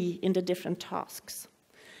we see in the different tasks?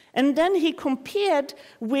 And then he compared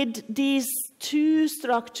with these two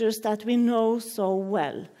structures that we know so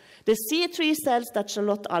well. The C3 cells that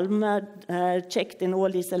Charlotte Alme checked in all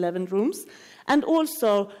these 11 rooms, and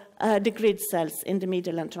also the grid cells in the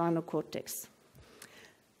medial and entorhinal cortex.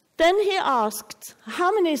 Then he asked,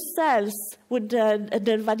 how many cells would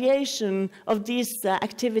the variation of this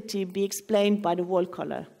activity be explained by the wall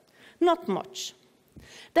color? Not much.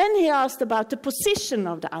 Then he asked about the position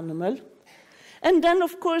of the animal. And then,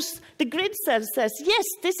 of course, the grid cell says, yes,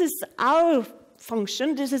 this is our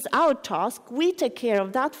function, this is our task, we take care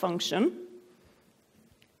of that function.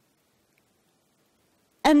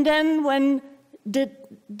 And then when the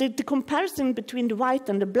comparison between the white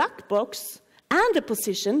and the black box and the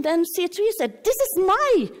position, then C3 said, this is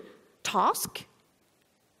my task.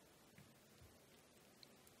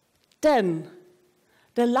 Then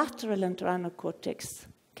the lateral entorhinal cortex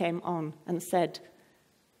came on and said,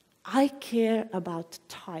 I care about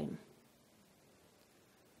time.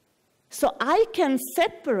 So I can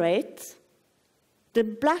separate the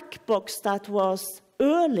black box that was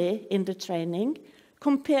early in the training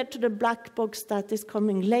compared to the black box that is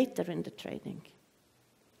coming later in the training.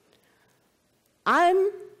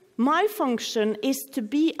 My function is to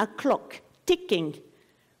be a clock ticking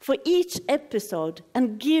for each episode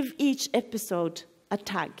and give each episode a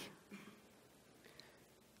tag.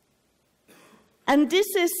 And this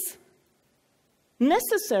is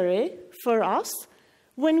necessary for us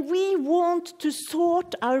when we want to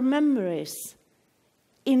sort our memories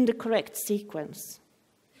in the correct sequence.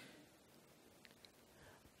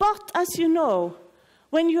 But as you know,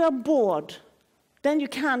 when you are bored, then you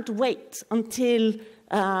can't wait until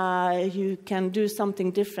you can do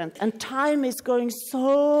something different. And time is going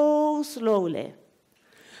so slowly.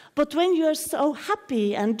 But when you are so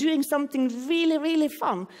happy and doing something really, really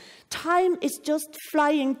fun, time is just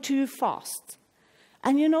flying too fast.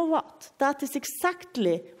 And you know what? That is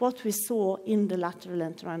exactly what we saw in the lateral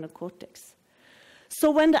entorhinal cortex.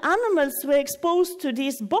 So when the animals were exposed to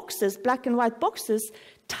these boxes, black and white boxes,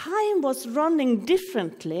 time was running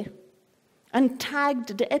differently and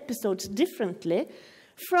tagged the episodes differently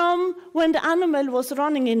from when the animal was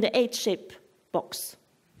running in the H-shape box.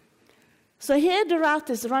 So here the rat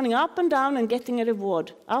is running up and down and getting a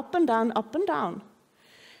reward, up and down, up and down.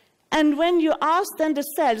 And when you ask then the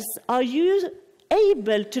cells, are you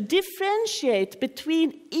able to differentiate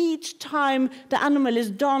between each time the animal is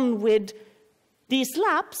done with these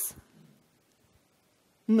laps?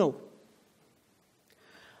 No.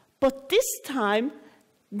 But this time,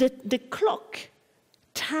 the clock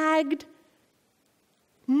tagged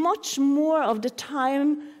much more of the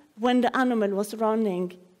time when the animal was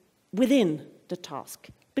running within the task,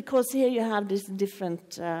 because here you have these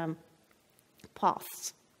different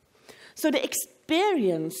paths. So the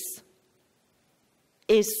experience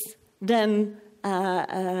is then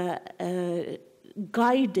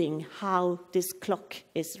guiding how this clock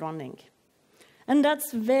is running. And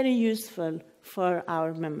that's very useful for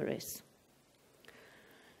our memories.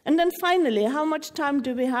 And then finally, how much time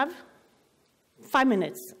do we have? 5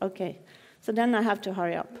 minutes, okay. So then I have to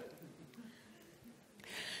hurry up.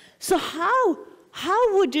 So how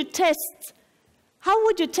would you test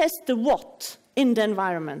the what in the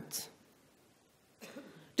environment?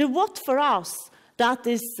 The what for us, that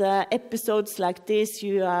is episodes like this,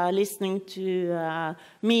 you are listening to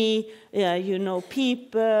me, you know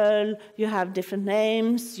people, you have different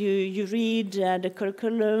names, you read the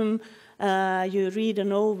curriculum, you read a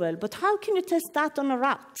novel. But how can you test that on a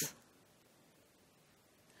rat?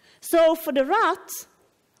 So for the rat,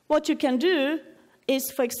 what you can do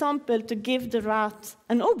is, for example, to give the rat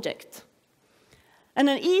an object. And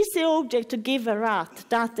an easy object to give a rat,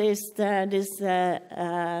 that is this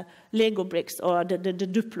Lego bricks or the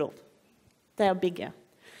Duplo. They are bigger.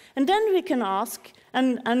 And then we can ask,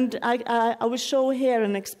 And I will show here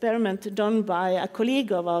an experiment done by a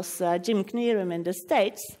colleague of us, Jim Knierim in the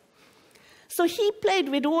States. So he played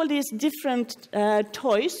with all these different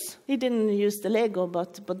toys. He didn't use the Lego,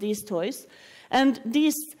 but these toys. And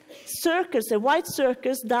these circles, the white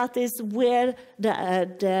circles, that is where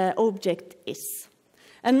the object is.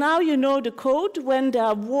 And now you know the code. When there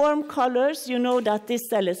are warm colors, you know that this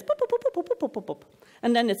cell is pop, pop, pop, pop, pop, pop, pop.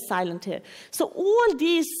 And then it's silent here. So all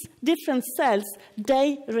these different cells,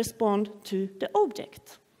 they respond to the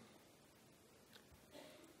object.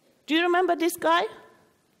 Do you remember this guy?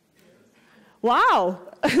 Wow,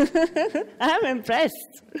 I'm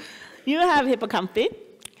impressed. You have hippocampi.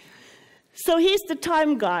 So he's the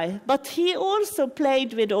time guy, but he also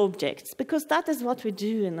played with objects, because that is what we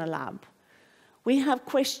do in a lab. We have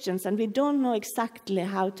questions, and we don't know exactly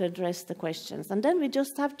how to address the questions. And then we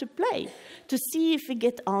just have to play to see if we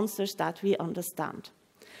get answers that we understand.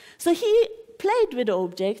 So he played with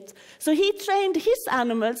objects. So he trained his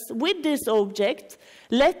animals with this object,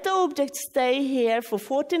 let the object stay here for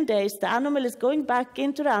 14 days. The animal is going back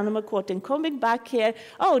into the animal court and coming back here.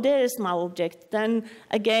 Oh, there is my object. Then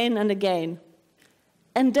again and again.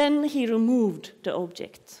 And then he removed the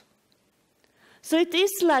object. So it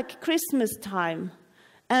is like Christmas time,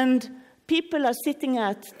 and people are sitting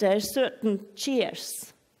at their certain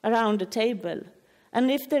chairs around the table. And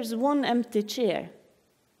if there's one empty chair,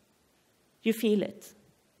 you feel it.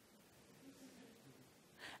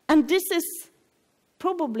 And this is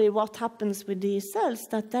probably what happens with these cells,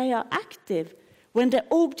 that they are active when the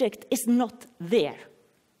object is not there.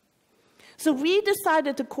 So we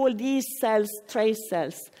decided to call these cells trace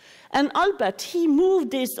cells. And Albert, he moved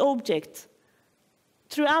this object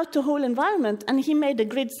throughout the whole environment, and he made a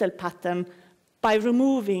grid cell pattern by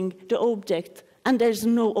removing the object, and there's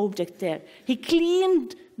no object there. He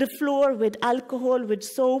cleaned the floor with alcohol, with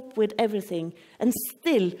soap, with everything, and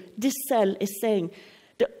still this cell is saying,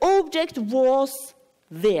 the object was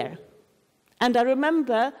there. And I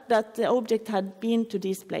remember that the object had been to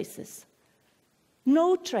these places.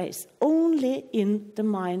 No trace, only in the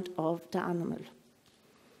mind of the animal.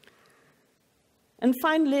 And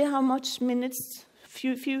finally, how much minutes?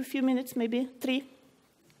 Few minutes, maybe 3.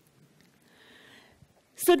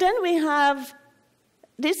 So then we have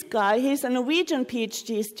this guy. He's a Norwegian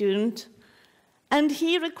PhD student, and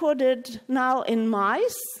he recorded now in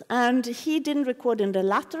mice, and he didn't record in the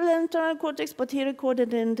lateral entorhinal cortex, but he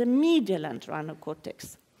recorded in the medial entorhinal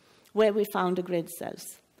cortex, where we found the grid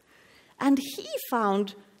cells. And he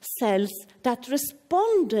found cells that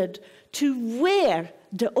responded to where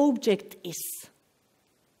the object is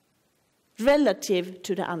relative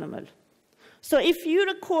to the animal. So if you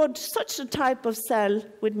record such a type of cell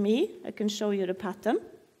with me, I can show you the pattern.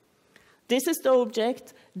 This is the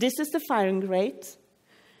object, this is the firing rate.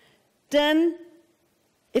 Then,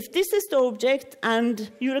 if this is the object and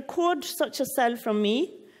you record such a cell from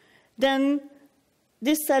me, then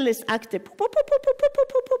this cell is active.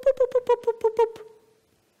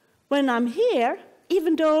 When I'm here,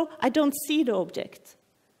 even though I don't see the object.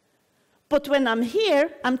 But when I'm here,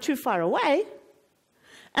 I'm too far away.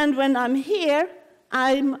 And when I'm here,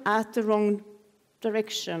 I'm at the wrong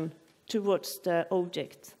direction towards the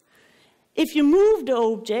object. If you move the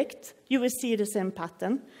object, you will see the same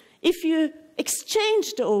pattern. If you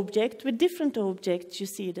exchange the object with different objects, you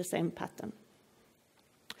see the same pattern.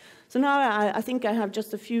 So now I think I have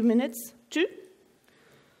just a few minutes too.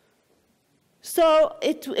 So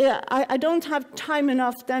I don't have time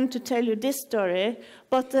enough then to tell you this story,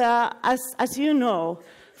 but as you know,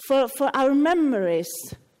 for our memories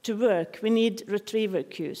to work, we need retrieval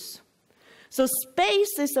cues. So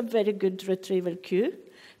space is a very good retrieval cue.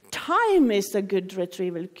 Time is a good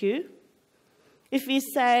retrieval cue. If we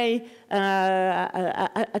say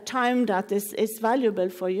a time that is valuable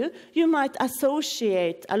for you, you might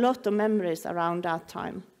associate a lot of memories around that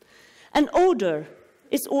time. And odor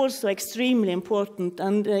is also extremely important,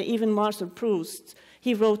 and even Marcel Proust,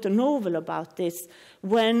 he wrote a novel about this,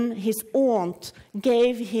 when his aunt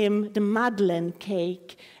gave him the Madeleine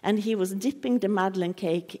cake, and he was dipping the Madeleine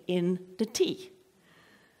cake in the tea.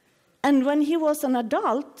 And when he was an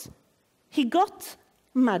adult, he got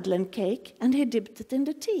Madeleine cake, and he dipped it in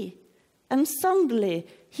the tea. And suddenly,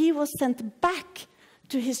 he was sent back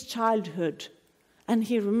to his childhood. And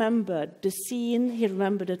he remembered the scene, he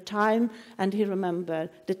remembered the time, and he remembered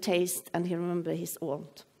the taste, and he remembered his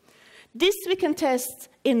aunt. This we can test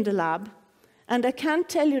in the lab, and I can't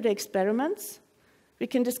tell you the experiments. We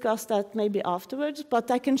can discuss that maybe afterwards, but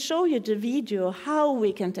I can show you the video how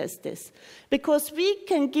we can test this. Because we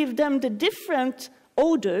can give them the different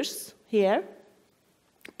odors here,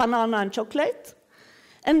 banana and chocolate,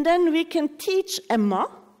 And then we can teach Emma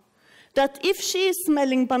that if she is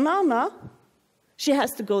smelling banana, she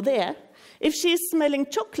has to go there. If she is smelling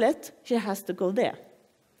chocolate, she has to go there.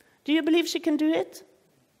 Do you believe she can do it?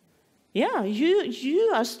 Yeah,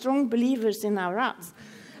 you are strong believers in our rats.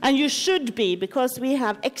 And you should be, because we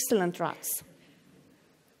have excellent rats.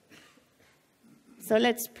 So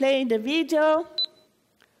let's play the video.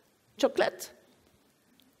 Chocolate.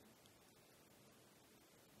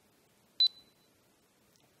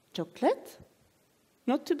 Chocolate.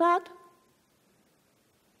 Not too bad.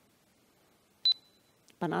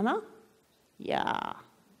 Banana? Yeah.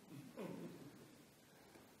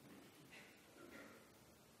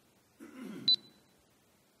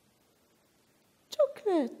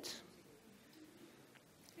 Chocolate.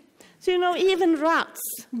 So, you know, even rats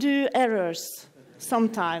do errors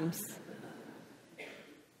sometimes.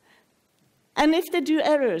 And if they do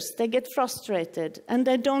errors, they get frustrated, and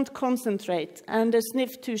they don't concentrate, and they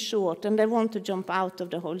sniff too short, and they want to jump out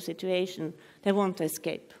of the whole situation. They want to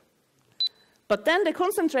escape. But then they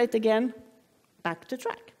concentrate again, back to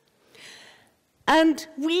track. And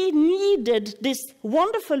we needed this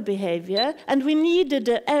wonderful behavior, and we needed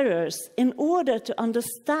the errors in order to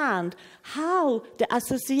understand how the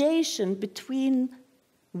association between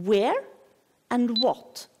where and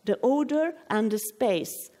what, the odor and the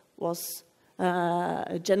space, was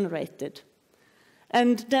generated.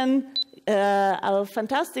 And then our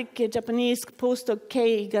fantastic Japanese postdoc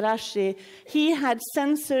Kei Igarashi, he had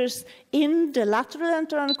sensors in the lateral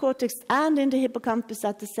entorhinal cortex and in the hippocampus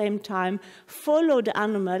at the same time, follow the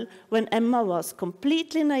animal when Emma was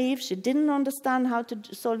completely naive, she didn't understand how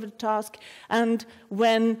to solve the task, and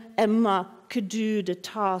when Emma could do the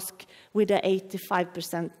task with a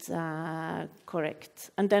 85%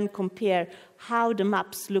 correct, and then compare how the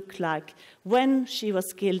maps look like when she was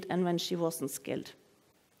skilled and when she wasn't skilled.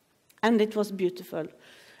 And it was beautiful.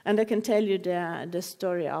 And I can tell you the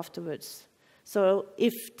story afterwards. So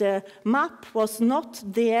if the map was not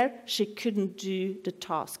there, she couldn't do the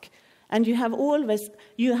task. And you have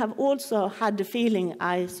also had the feeling,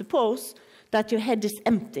 I suppose, that your head is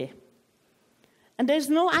empty. And there's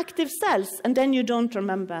no active cells, and then you don't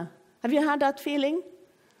remember. Have you had that feeling?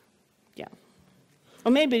 Yeah.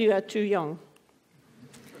 Or maybe you are too young.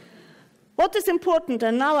 What is important,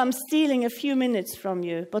 and now I'm stealing a few minutes from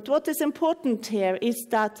you, but what is important here is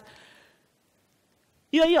that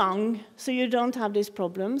you're young, so you don't have these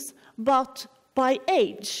problems, but by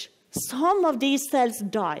age, some of these cells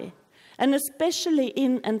die, and especially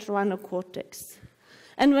in entorhinal cortex.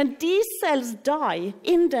 And when these cells die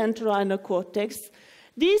in the entorhinal cortex,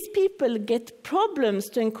 these people get problems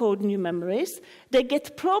to encode new memories, they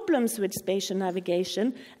get problems with spatial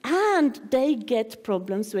navigation, and they get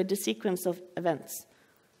problems with the sequence of events.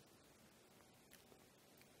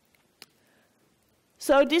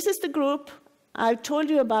 So this is the group. I've told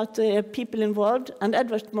you about the people involved, and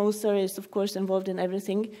May-Britt Moser is, of course, involved in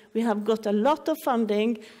everything. We have got a lot of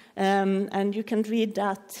funding, and you can read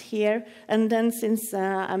that here. And then since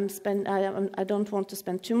I don't want to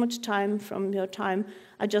spend too much time from your time,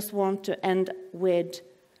 I just want to end with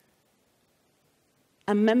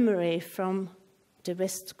a memory from the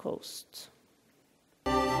West Coast.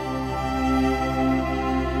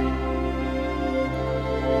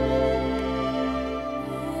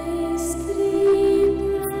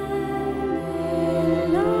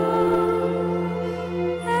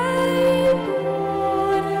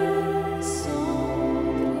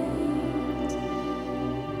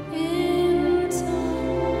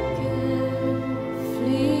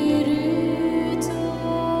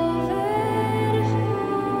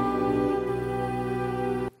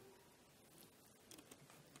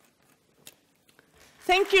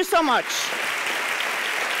 Thank you so much.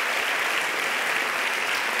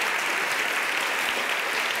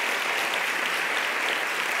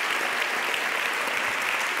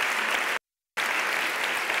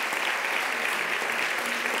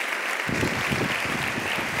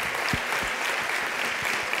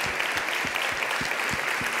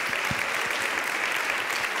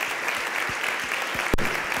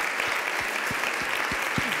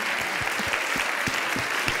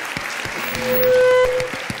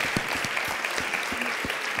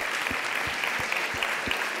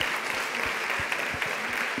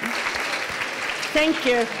 Thank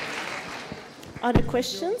you. Other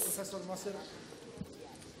questions? Professor Moser,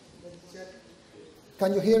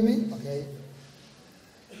 can you hear me? Okay.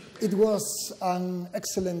 It was an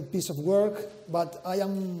excellent piece of work, but I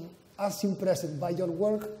am as impressed by your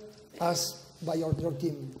work as by your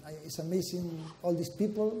team. It's amazing, all these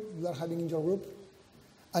people you are having in your group,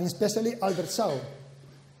 and especially Albert Sau.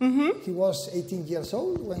 Mm-hmm. He was 18 years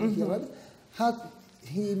old when he arrived.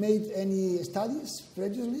 he made any studies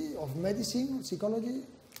previously of medicine, psychology?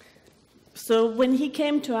 So when he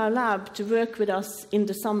came to our lab to work with us in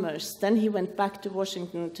the summers, then he went back to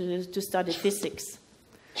Washington to study physics.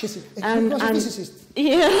 Physics. He was a physicist.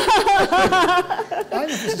 Yeah. I'm a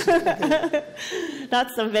physicist. Okay.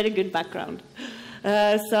 That's a very good background.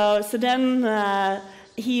 So then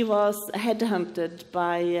he was headhunted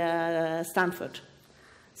by Stanford.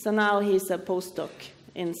 So now he's a postdoc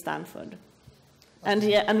in Stanford.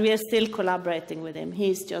 Okay. And we are still collaborating with him.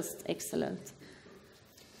 He's just excellent.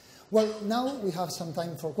 Well, now we have some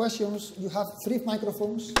time for questions. You have 3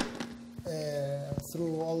 microphones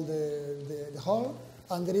through all the hall,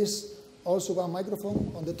 and there is also one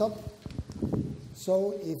microphone on the top.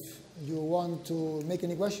 So if you want to make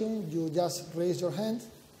any question, you just raise your hand.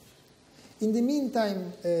 In the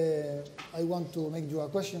meantime, I want to make you a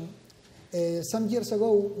question. Some years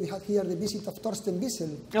ago, we had here the visit of Thorsten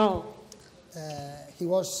Wiesel. Oh. He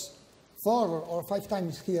was 4 or 5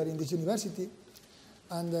 times here in this university.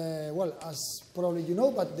 And, well, as probably you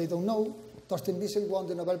know, but they don't know, Thorsten Wiesel won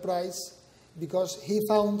the Nobel Prize because he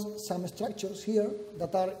found some structures here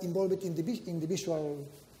that are involved in the visual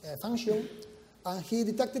function. And he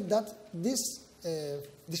detected that this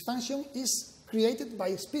function is created by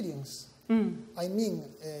experience. I mean,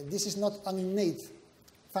 this is not an innate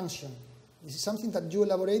function. This is something that you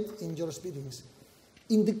elaborate in your experience.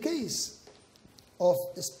 In the case of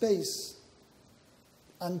space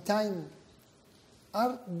and time,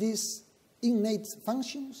 are these innate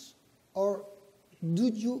functions, or do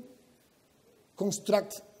you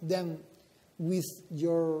construct them with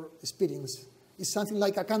your experience? It's something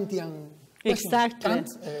like a Kantian question. Exactly. Kant,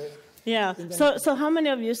 yeah. So how many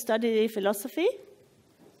of you study philosophy?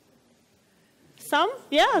 Some?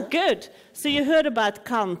 Yeah, good. So you heard about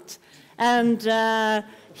Kant. And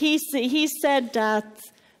he said that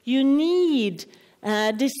you need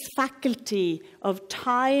this faculty of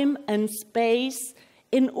time and space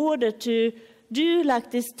in order to do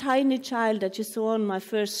like this tiny child that you saw on my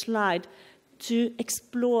first slide, to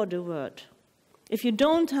explore the world. If you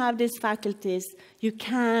don't have these faculties, you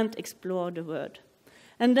can't explore the world.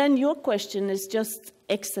 And then your question is just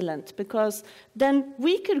excellent, because then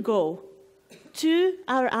we could go to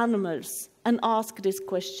our animals and ask this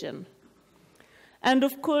question. And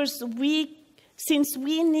of course, since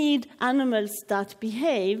we need animals that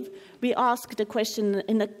behave, we ask the question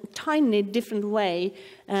in a tiny different way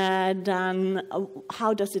than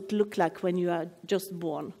how does it look like when you are just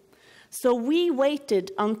born. So we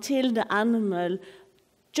waited until the animal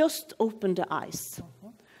just opened their eyes.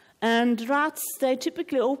 And rats, they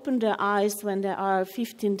typically open their eyes when they are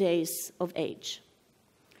 15 days of age.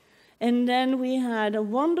 And then we had a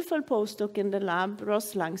wonderful postdoc in the lab,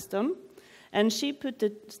 Ross Langston, and she put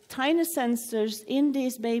the tiny sensors in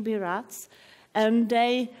these baby rats, and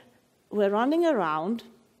they were running around,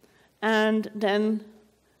 and then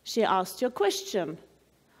she asked you a question.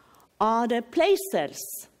 Are there play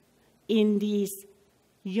cells in these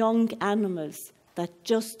young animals that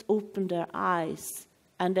just open their eyes,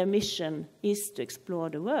 and their mission is to explore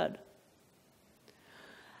the world?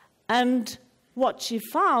 And what she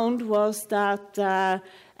found was that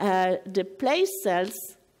the play cells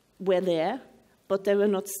were there, but they were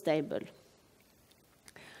not stable.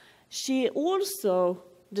 She also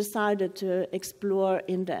decided to explore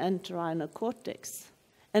in the entorhinal cortex.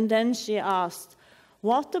 And then she asked,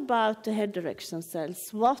 what about the head direction cells?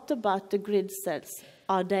 What about the grid cells?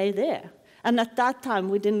 Are they there? And at that time,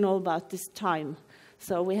 we didn't know about this time,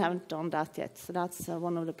 so we haven't done that yet. So that's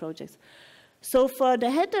one of the projects. So for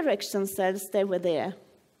the head direction cells, they were there.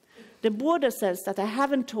 The border cells that I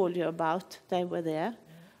haven't told you about, they were there.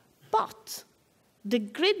 But the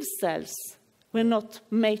grid cells were not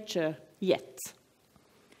mature yet.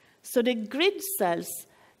 So the grid cells,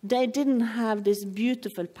 they didn't have this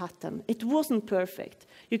beautiful pattern. It wasn't perfect.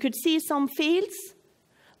 You could see some fields,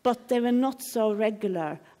 but they were not so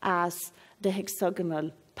regular as the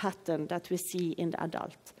hexagonal pattern that we see in the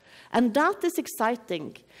adult. And that is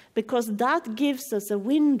exciting, because that gives us a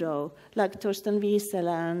window, like Thorsten Wiesel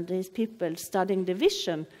and these people studying the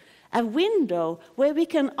vision, a window where we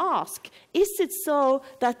can ask, is it so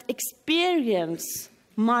that experience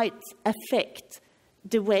might affect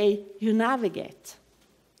the way you navigate?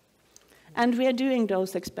 And we are doing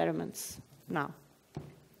those experiments now.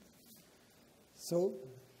 So,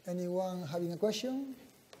 anyone having a question?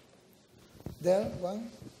 There, one.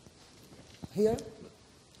 Here.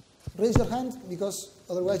 Raise your hand, because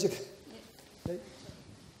otherwise you can... Okay.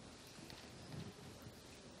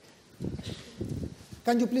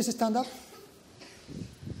 Can you please stand up?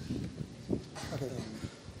 Okay.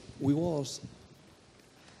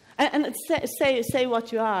 And say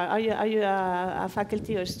what you are. Are you a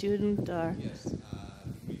faculty or student or? Yes,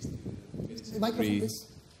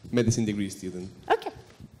 Medicine degree student. Okay.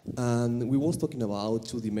 And we was talking about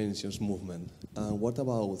 2 dimensions movement. What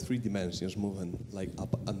about 3 dimensions movement, like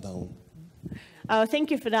up and down?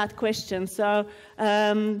 Thank you for that question. So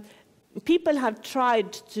people have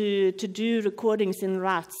tried to do recordings in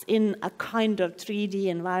rats in a kind of 3D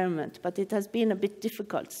environment, but it has been a bit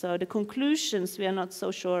difficult. So the conclusions we are not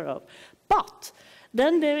so sure of. But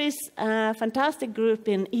then there is a fantastic group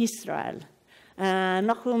in Israel,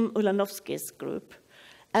 Nachum Ulanovsky's group,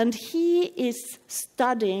 and he is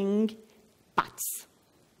studying bats.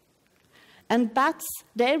 And bats,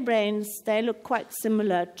 their brains, they look quite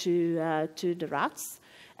similar to the rats.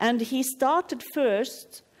 And he started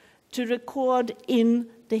first to record in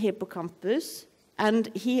the hippocampus. And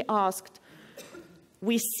he asked,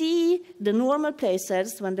 we see the normal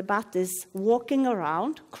places when the bat is walking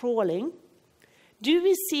around, crawling. Do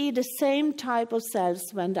we see the same type of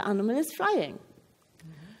cells when the animal is flying?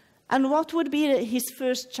 And what would be his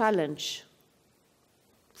first challenge?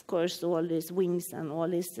 Of course, all these wings and all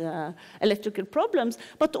these electrical problems.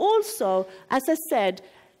 But also, as I said,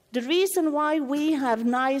 the reason why we have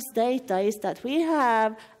nice data is that we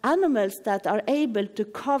have animals that are able to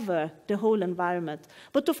cover the whole environment.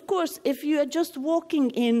 But of course, if you are just walking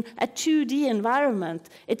in a 2D environment,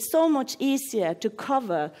 it's so much easier to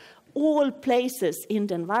cover all places in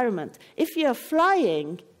the environment. If you are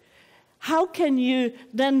flying, how can you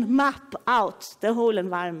then map out the whole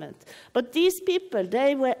environment? But these people,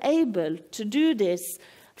 they were able to do this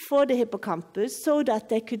for the hippocampus so that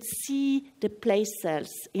they could see the place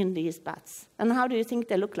cells in these bats. And how do you think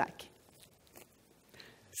they look like?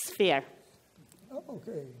 Sphere. Oh,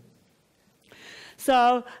 okay.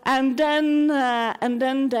 So, and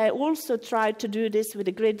then they also tried to do this with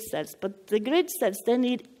the grid cells. But the grid cells, they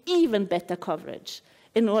need even better coverage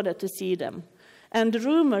in order to see them. And the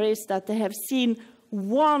rumor is that they have seen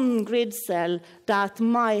one grid cell that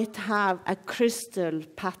might have a crystal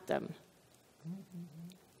pattern.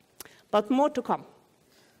 But more to come.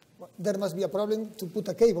 There must be a problem to put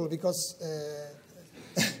a cable because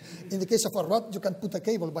in the case of a rat, you can put a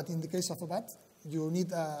cable, but in the case of a bat, you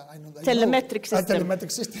need a telemetric system. A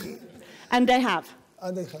telemetric system. And they have.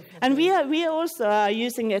 And they have. And we are also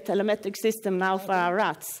using a telemetric system now for our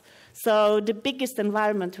rats. So the biggest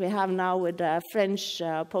environment we have now with a French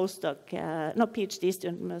postdoc, not PhD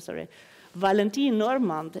student, sorry, Valentin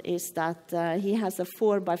Normand, is that he has a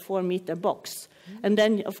 4x4 meter box. And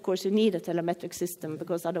then, of course, you need a telemetric system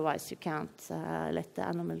because otherwise you can't let the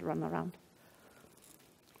animal run around.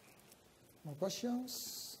 More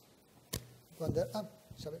questions? One there.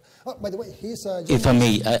 Oh, by the way, he's a journalist. If I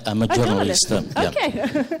may, I'm a journalist. Journalist. Okay.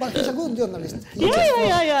 But he's a good journalist.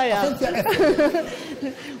 Yeah.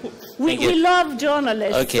 We love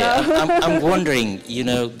journalists. Okay, so. I'm wondering, you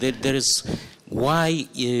know, there is why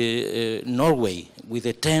Norway, with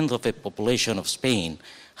a tenth of the population of Spain,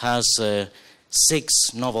 has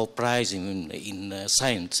 6 Nobel Prizes in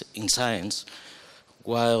science,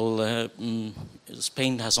 while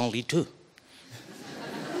Spain has only 2.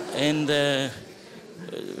 And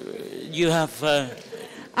you have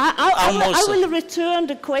I will return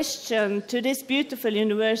the question to this beautiful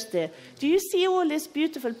university. Do you see all these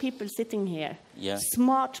beautiful people sitting here? Yeah.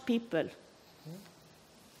 Smart people.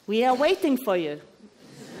 We are waiting for you.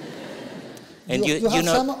 And you have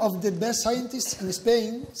some of the best scientists in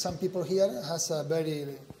Spain. Some people here has a very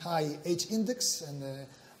high age index and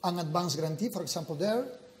an advanced grantee, for example, there.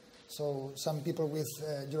 So some people with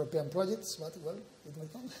European projects, well, it will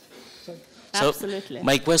come. So absolutely.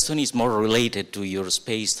 My question is more related to your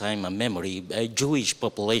space, time, and memory. A Jewish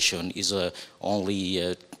population is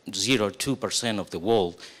only 0.2% of the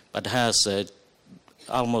world, but has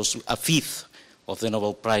almost a fifth of the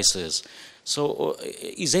Nobel Prizes. So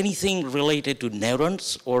is anything related to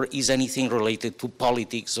neurons, or is anything related to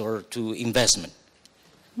politics or to investment?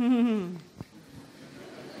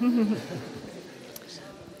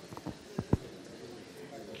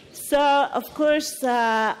 So, of course,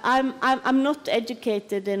 I'm not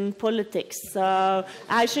educated in politics, so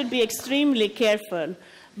I should be extremely careful.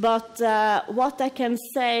 But what I can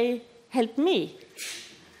say helped me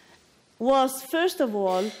was, first of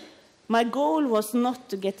all, my goal was not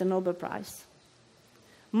to get a Nobel Prize.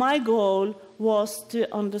 My goal was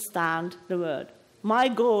to understand the world. My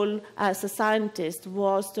goal as a scientist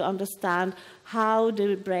was to understand how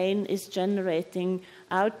the brain is generating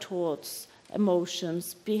our thoughts,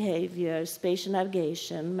 emotions, behavior, spatial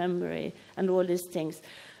navigation, memory, and all these things.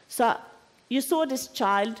 So you saw this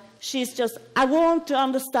child, she's just, I want to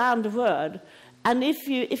understand the world. And if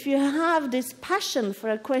you have this passion for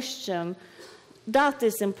a question, that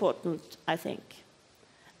is important, I think.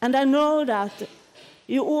 And I know that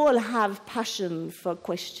you all have passion for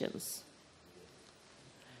questions.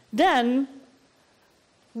 Then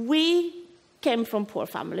we came from poor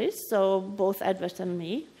families, so both Edward and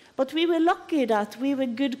me, but we were lucky that we were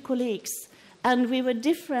good colleagues, and we were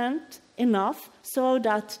different enough so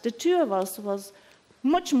that the two of us was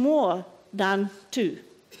much more than two,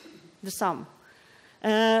 the sum.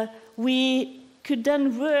 We could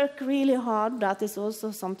then work really hard. That is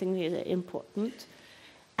also something really important.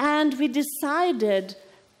 And we decided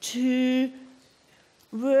to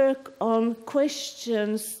work on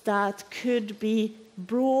questions that could be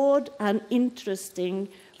broad and interesting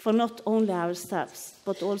for not only ourselves,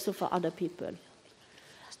 but also for other people.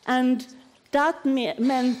 And that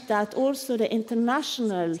meant that also the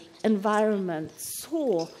international environment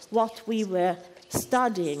saw what we were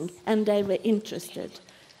studying, and they were interested.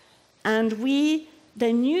 And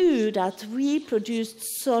they knew that we produced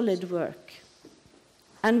solid work,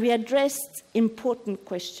 and we addressed important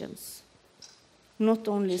questions, not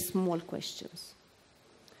only small questions.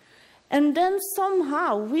 And then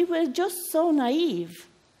somehow we were just so naive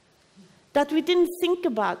that we didn't think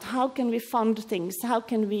about how can we fund things, how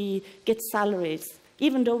can we get salaries,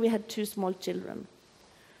 even though we had 2 small children.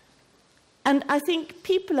 And I think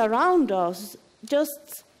people around us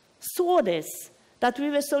just saw this, that we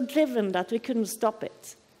were so driven that we couldn't stop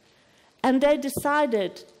it. And they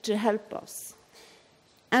decided to help us.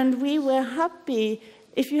 And we were happy.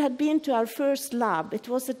 If you had been to our first lab, it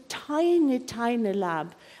was a tiny, tiny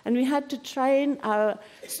lab. And we had to train our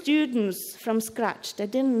students from scratch. They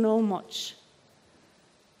didn't know much.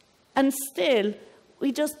 And still,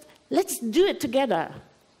 let's do it together.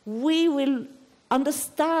 We will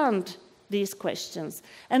understand these questions.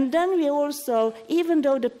 And then we also, even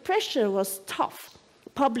though the pressure was tough,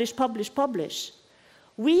 publish, publish, publish,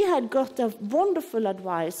 we had got a wonderful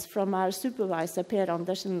advice from our supervisor, Per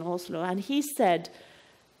Andersen in Oslo, and he said,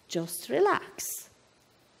 just relax.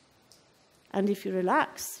 And if you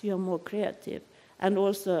relax, you're more creative, and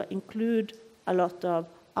also include a lot of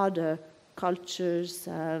other cultures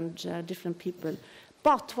and different people.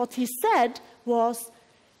 But what he said was,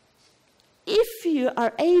 if you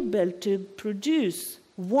are able to produce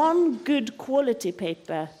 1 good quality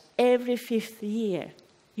paper every 5th year,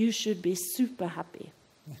 you should be super happy.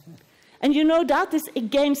 And you know that is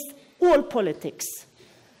against all politics,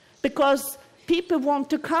 because people want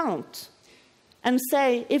to count and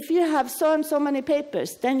say, if you have so and so many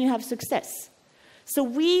papers, then you have success. So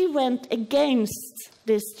we went against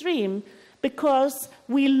this stream because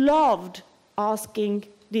we loved asking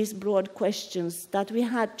these broad questions that we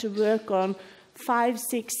had to work on 5,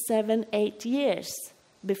 6, 7, 8 years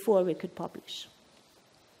before we could publish.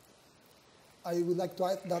 I would like to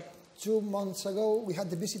add that 2 months ago we had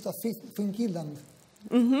the visit of Finn Kildahl,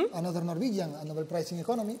 another Norwegian, a Nobel Prize in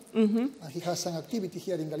Economy, and he has some activity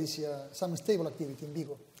here in Galicia, some stable activity in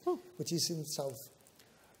Vigo, which is in the south.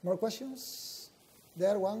 More questions?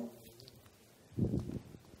 There, one.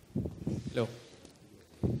 Hello.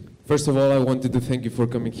 First of all, I wanted to thank you for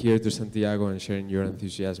coming here to Santiago and sharing your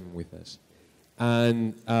enthusiasm with us.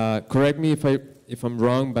 And correct me if I'm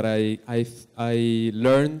wrong, but I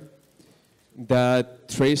learned that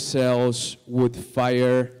trace cells would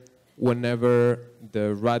fire whenever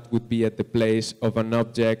the rat would be at the place of an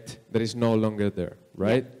object that is no longer there,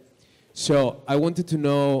 right? Yeah. So I wanted to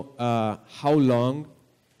know how long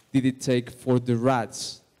did it take for the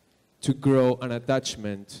rats to grow an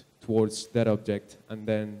attachment towards that object, and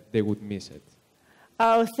then they would miss it?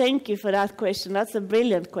 Oh, thank you for that question. That's a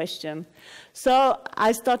brilliant question. So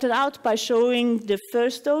I started out by showing the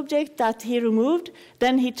first object that he removed.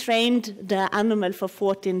 Then he trained the animal for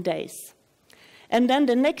 14 days. And then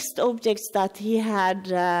the next objects that he had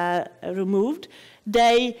removed,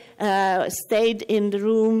 they stayed in the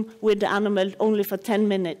room with the animal only for 10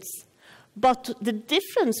 minutes. But the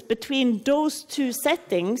difference between those 2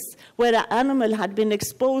 settings, where the animal had been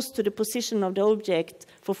exposed to the position of the object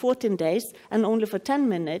for 14 days and only for 10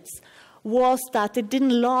 minutes, was that it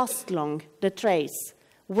didn't last long, the trace,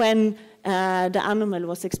 when the animal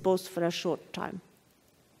was exposed for a short time.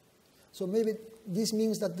 So maybe this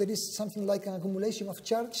means that there is something like an accumulation of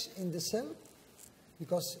charge in the cell,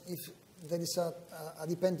 because if there is a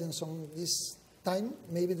dependence on this time,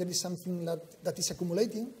 maybe there is something that is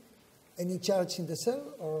accumulating. Any charge in the cell?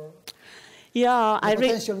 Or? Yeah, the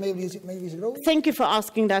potential maybe is growing? Thank you for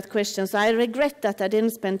asking that question. So I regret that I didn't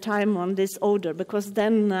spend time on this odor, because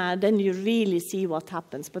then you really see what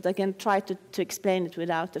happens. But I can try to explain it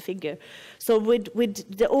without a figure. So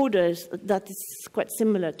with the odors, that is quite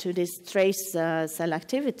similar to this trace cell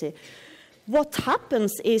activity. What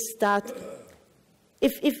happens is that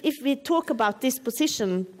if we talk about this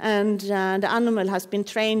position and the animal has been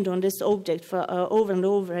trained on this object for over and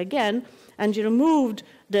over again, and you removed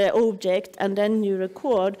the object and then you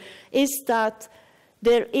record, is that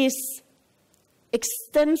there is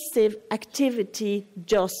extensive activity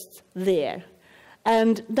just there.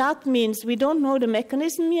 And that means we don't know the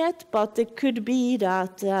mechanism yet, but it could be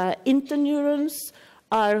that interneurons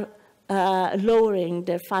are lowering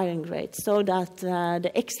their firing rate so that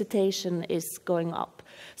the excitation is going up.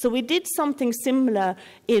 So we did something similar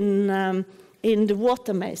in the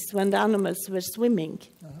water maze when the animals were swimming.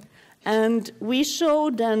 And we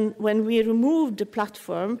showed then when we removed the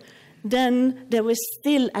platform, then there was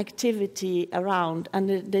still activity around and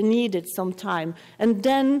they needed some time. And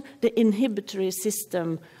then the inhibitory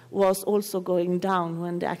system was also going down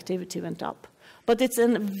when the activity went up. But it's a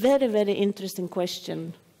very, very interesting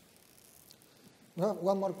question.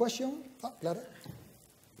 One more question. Clara?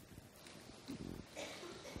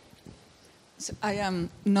 So I am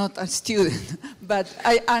not a student, but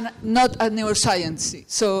I am not a neuroscience.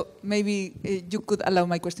 So maybe you could allow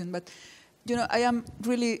my question. But, you know, I am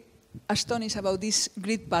really astonished about this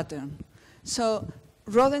grid pattern. So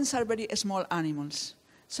rodents are very small animals.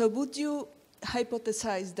 So would you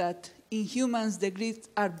hypothesize that in humans the grids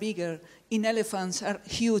are bigger, in elephants are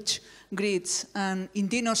huge grids, and in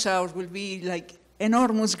dinosaurs will be like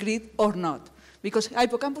enormous grid or not? Because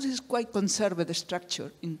hippocampus is quite conservative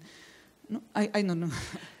structure. No, I don't know.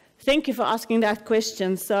 Thank you for asking that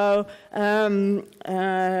question. So,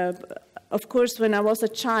 of course, when I was a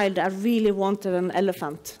child, I really wanted an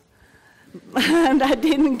elephant. And I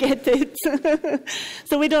didn't get it.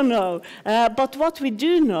 So we don't know. But what we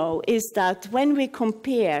do know is that when we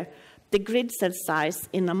compare the grid cell size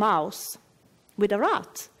in a mouse with a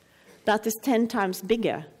rat, that is 10 times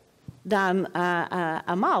bigger than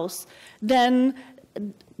a mouse, then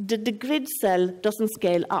the grid cell doesn't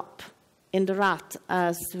scale up in the rat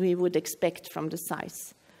as we would expect from the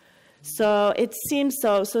size. So it seems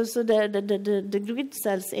so the grid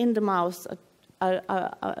cells in the mouse are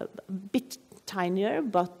a bit tinier,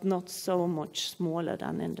 but not so much smaller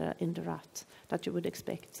than in the rat that you would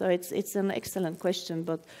expect. So it's an excellent question,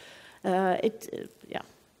 but yeah.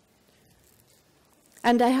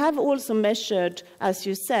 And I have also measured, as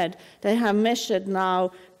you said, they have measured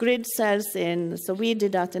now grid cells in, so we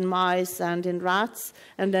did that in mice and in rats,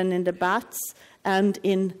 and then in the bats, and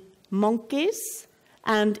in monkeys,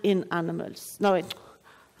 and in animals. No, in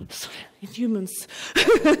humans.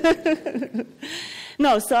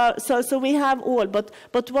 No, so we have all, but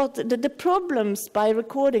what the problems by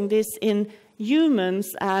recording this in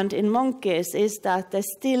humans and in monkeys is that they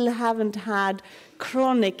still haven't had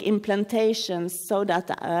chronic implantations so that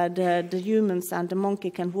the humans and the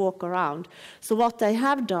monkey can walk around. So what they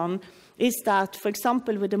have done is that, for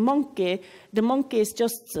example, with the monkey is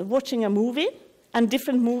just watching a movie and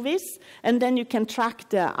different movies, and then you can track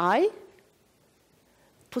the eye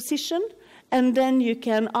position, and then you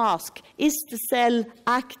can ask, is the cell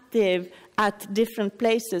active at different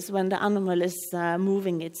places when the animal is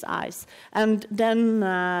moving its eyes? And then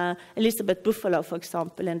Elizabeth Buffalo, for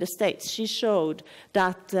example, in the States, she showed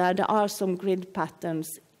that there are some grid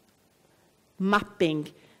patterns mapping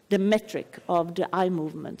the metric of the eye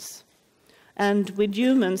movements. And with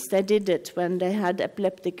humans, they did it when they had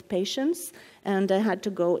epileptic patients, and they had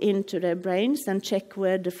to go into their brains and check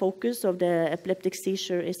where the focus of the epileptic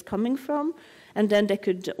seizure is coming from. And then they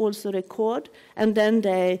could also record, and then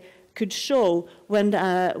they could show when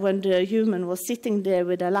the human was sitting there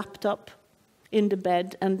with a laptop in the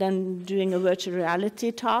bed and then doing a virtual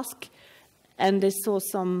reality task, and they saw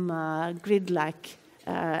some grid-like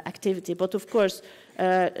activity. But of course,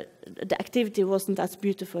 the activity wasn't as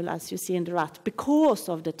beautiful as you see in the rat because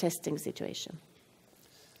of the testing situation.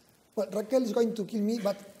 Well, Raquel is going to kill me,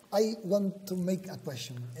 but I want to make a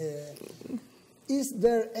question. Is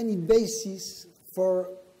there any basis for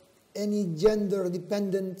any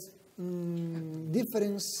gender-dependent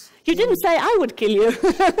difference? You didn't say I would kill you.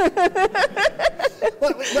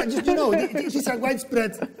 well, you know, this is a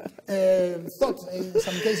widespread thought in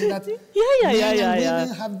some cases that men and women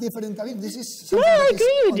have different abilities. This is something I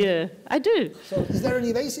agree with you. I do. So is there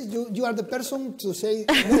any basis? You are the person to say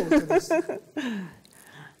no to this.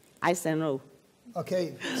 I say no.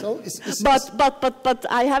 Okay, so but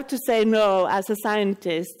I have to say no as a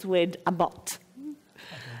scientist with a bot.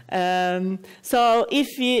 So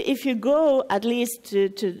if you go at least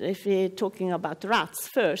to if we're talking about rats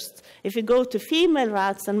first, if you go to female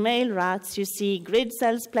rats and male rats, you see grid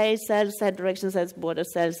cells, place cells, head direction cells, border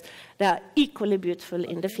cells. They are equally beautiful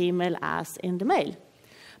in the female as in the male.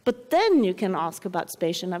 But then you can ask about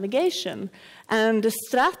spatial navigation and the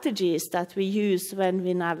strategies that we use when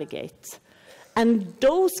we navigate. And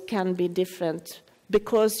those can be different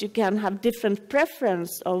because you can have different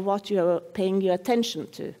preference of what you are paying your attention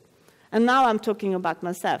to. And now I'm talking about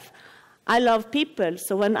myself. I love people,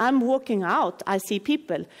 so when I'm walking out, I see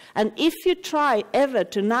people. And if you try ever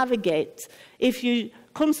to navigate, if you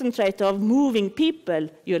concentrate on moving people,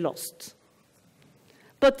 you're lost.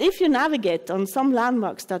 But if you navigate on some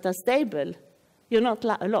landmarks that are stable, you're not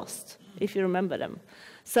lost, if you remember them.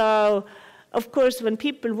 So, of course, when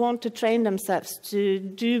people want to train themselves to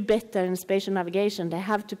do better in spatial navigation, they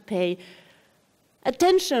have to pay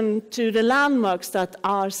attention to the landmarks that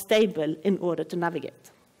are stable in order to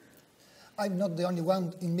navigate. I'm not the only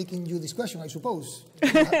one in making you this question, I suppose.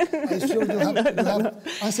 I'm sure you have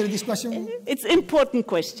answered this question. It's an important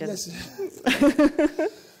question. Yes.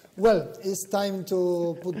 Well, it's time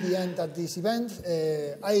to put the end at this event.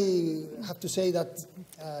 I have to say that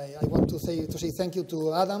I want to say thank you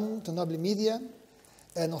to Adam, to Nobel Media,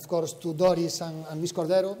 and of course to Doris and Luis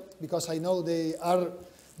Cordero, because I know they are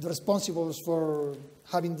the responsibles for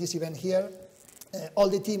having this event here. All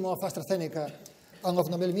the team of Astrazeneca and of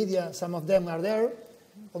Nobel Media, some of them are there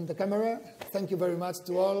on the camera. Thank you very much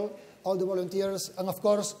to all the volunteers, and of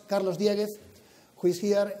course Carlos Dieguez, who is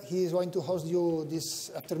here. He is going to host you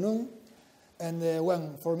this afternoon. And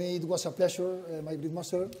for me it was a pleasure, May-Britt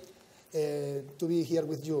Moser, to be here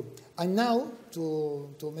with you. And now,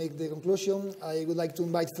 to make the conclusion, I would like to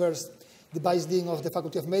invite first the Vice Dean of the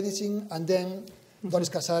Faculty of Medicine, and then Doris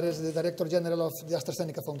Casares, the Director General of the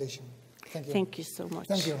Astrazeneca Foundation. Thank you. Thank you so much.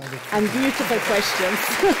 Thank you, May-Britt. And beautiful questions.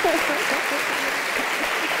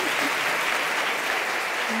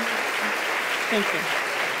 Thank you.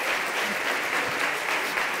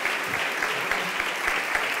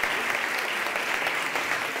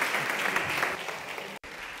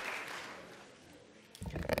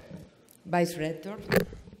 Vice Rector,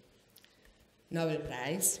 Nobel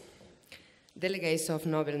Prize, delegates of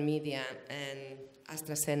Nobel Media and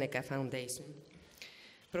Astrazeneca Foundation,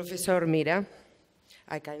 Professor Mira,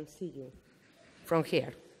 I can see you from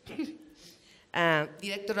here,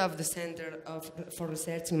 Director of the Center for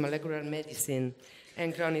Research in Molecular Medicine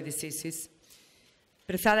and Chronic Diseases,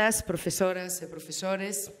 prezadas profesoras e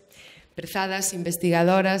profesores, prezadas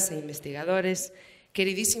investigadoras e investigadores,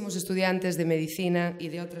 queridísimos estudiantes de Medicina y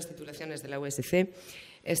de otras titulaciones de la USC,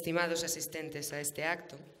 estimados asistentes a este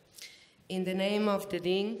acto. In the name of the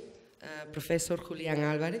Dean, Professor Julián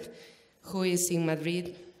Álvarez, who is in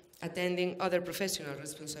Madrid attending other professional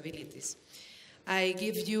responsibilities, I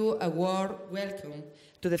give you a warm welcome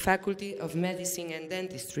to the Faculty of Medicine and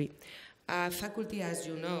Dentistry, a faculty, as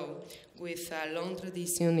you know, with a long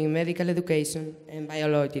tradition in medical education and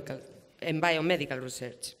biomedical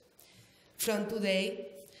research. From today,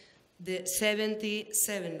 the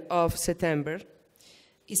 27th of September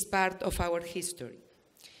is part of our history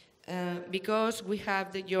because we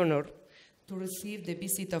have the honor to receive the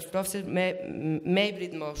visit of Professor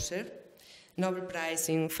May-Britt Moser, Nobel Prize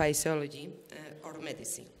in Physiology or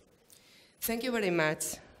Medicine. Thank you very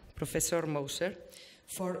much, Professor Moser,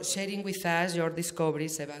 for sharing with us your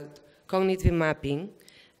discoveries about cognitive mapping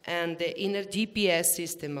and the inner GPS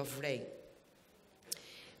system of brain.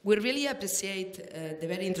 We really appreciate the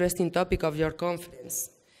very interesting topic of your conference,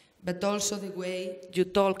 but also the way you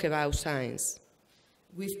talk about science,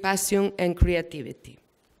 with passion and creativity.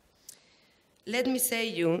 Let me say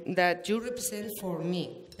you that you represent for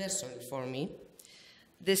me, personally for me,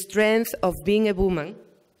 the strength of being a woman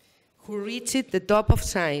who reached the top of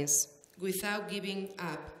science without giving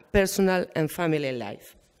up personal and family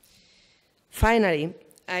life. Finally,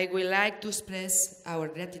 I would like to express our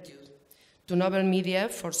gratitude to Nobel Media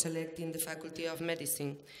for selecting the Faculty of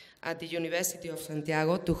Medicine at the University of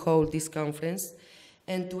Santiago to hold this conference,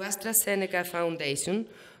 and to Astrazeneca Foundation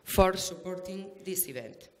for supporting this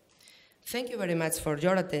event. Thank you very much for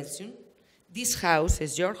your attention. This house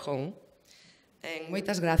is your home, and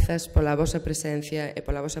moitas grazas pola vosa presencia e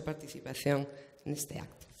pola vosa participación neste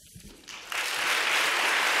acto.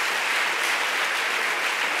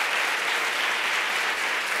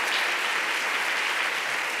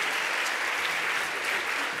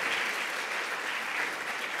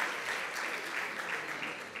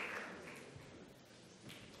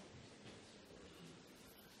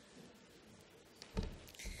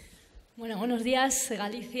 Bueno, buenos días,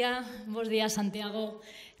 Galicia. Buenos días, Santiago.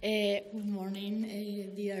 Good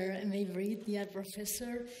morning, dear May-Britt, dear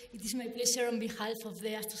professor. It is my pleasure on behalf of the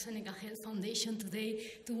Astrazeneca Health Foundation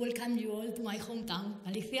today to welcome you all to my hometown,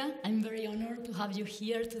 Galicia. I'm very honored to have you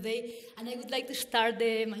here today, and I would like to start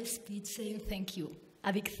my speech saying thank you,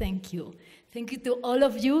 a big thank you. Thank you to all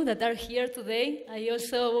of you that are here today. I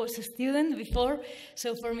also was a student before,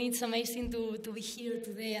 so for me it's amazing to be here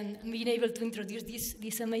today and being able to introduce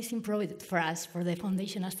this amazing project for us, for the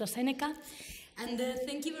Foundation Astrazeneca. And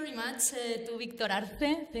thank you very much to Víctor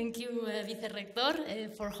Arce. Thank you, Vice-Rector,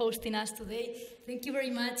 for hosting us today. Thank you very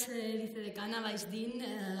much, Vice-Decana, Vice Dean,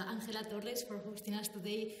 Ángela Torres, for hosting us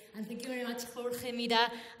today. And thank you very much, Jorge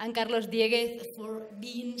Mira and Carlos Dieguez, for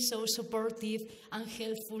being so supportive and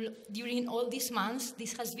helpful during all these months.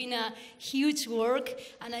 This has been a huge work,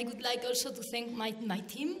 and I would like also to thank my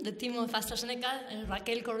team, the team of AstraZeneca,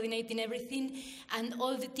 Raquel coordinating everything, and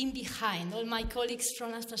all the team behind, all my colleagues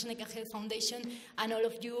from AstraZeneca Health Foundation, and all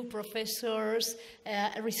of you, professors,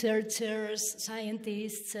 researchers,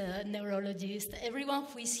 scientists, neurologists, everyone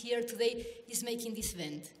who is here today is making this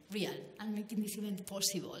event real and making this event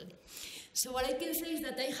possible. So what I can say is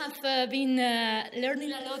that I have been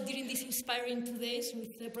learning a lot during these inspiring 2 days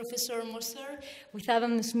with Professor Moser, with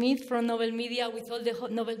Adam Smith from Nobel Media, with all the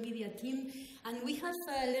Nobel Media team, and we have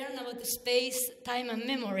learned about space, time, and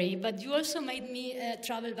memory, but you also made me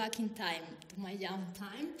travel back in time, to my young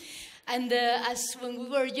time. And as when we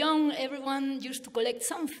were young, everyone used to collect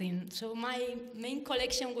something. So my main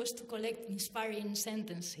collection was to collect inspiring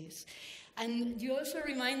sentences. And you also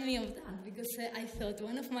remind me of that, because I thought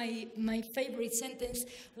one of my favorite sentences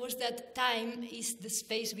was that time is the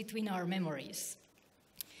space between our memories.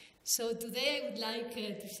 So today I would like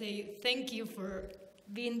to say thank you for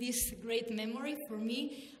being this great memory for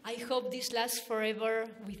me. I hope this lasts forever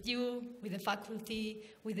with you, with the faculty,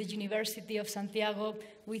 with the University of Santiago,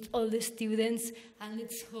 with all the students, and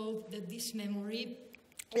let's hope that this memory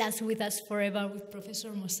lasts with us forever with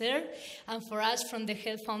Professor Moser. And for us from the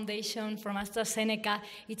Health Foundation, from AstraZeneca,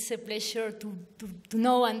 it's a pleasure to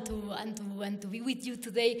know and to be with you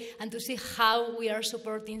today and to see how we are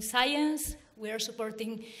supporting science. We are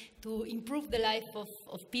supporting to improve the life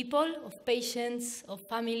of people, of patients, of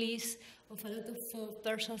families, of a lot of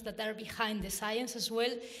persons that are behind the science as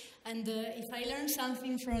well. And if I learned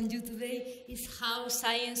something from you today, is how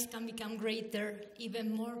science can become greater,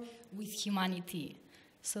 even more with humanity.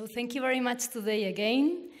 So thank you very much today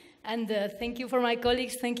again. And thank you for my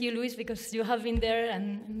colleagues. Thank you, Luis, because you have been there.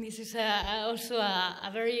 And this is also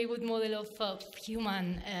a very good model of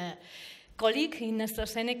human colleague in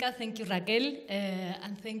AstraZeneca. Thank you, Raquel,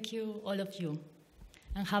 and thank you, all of you.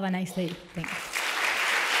 And have a nice day. Thank you.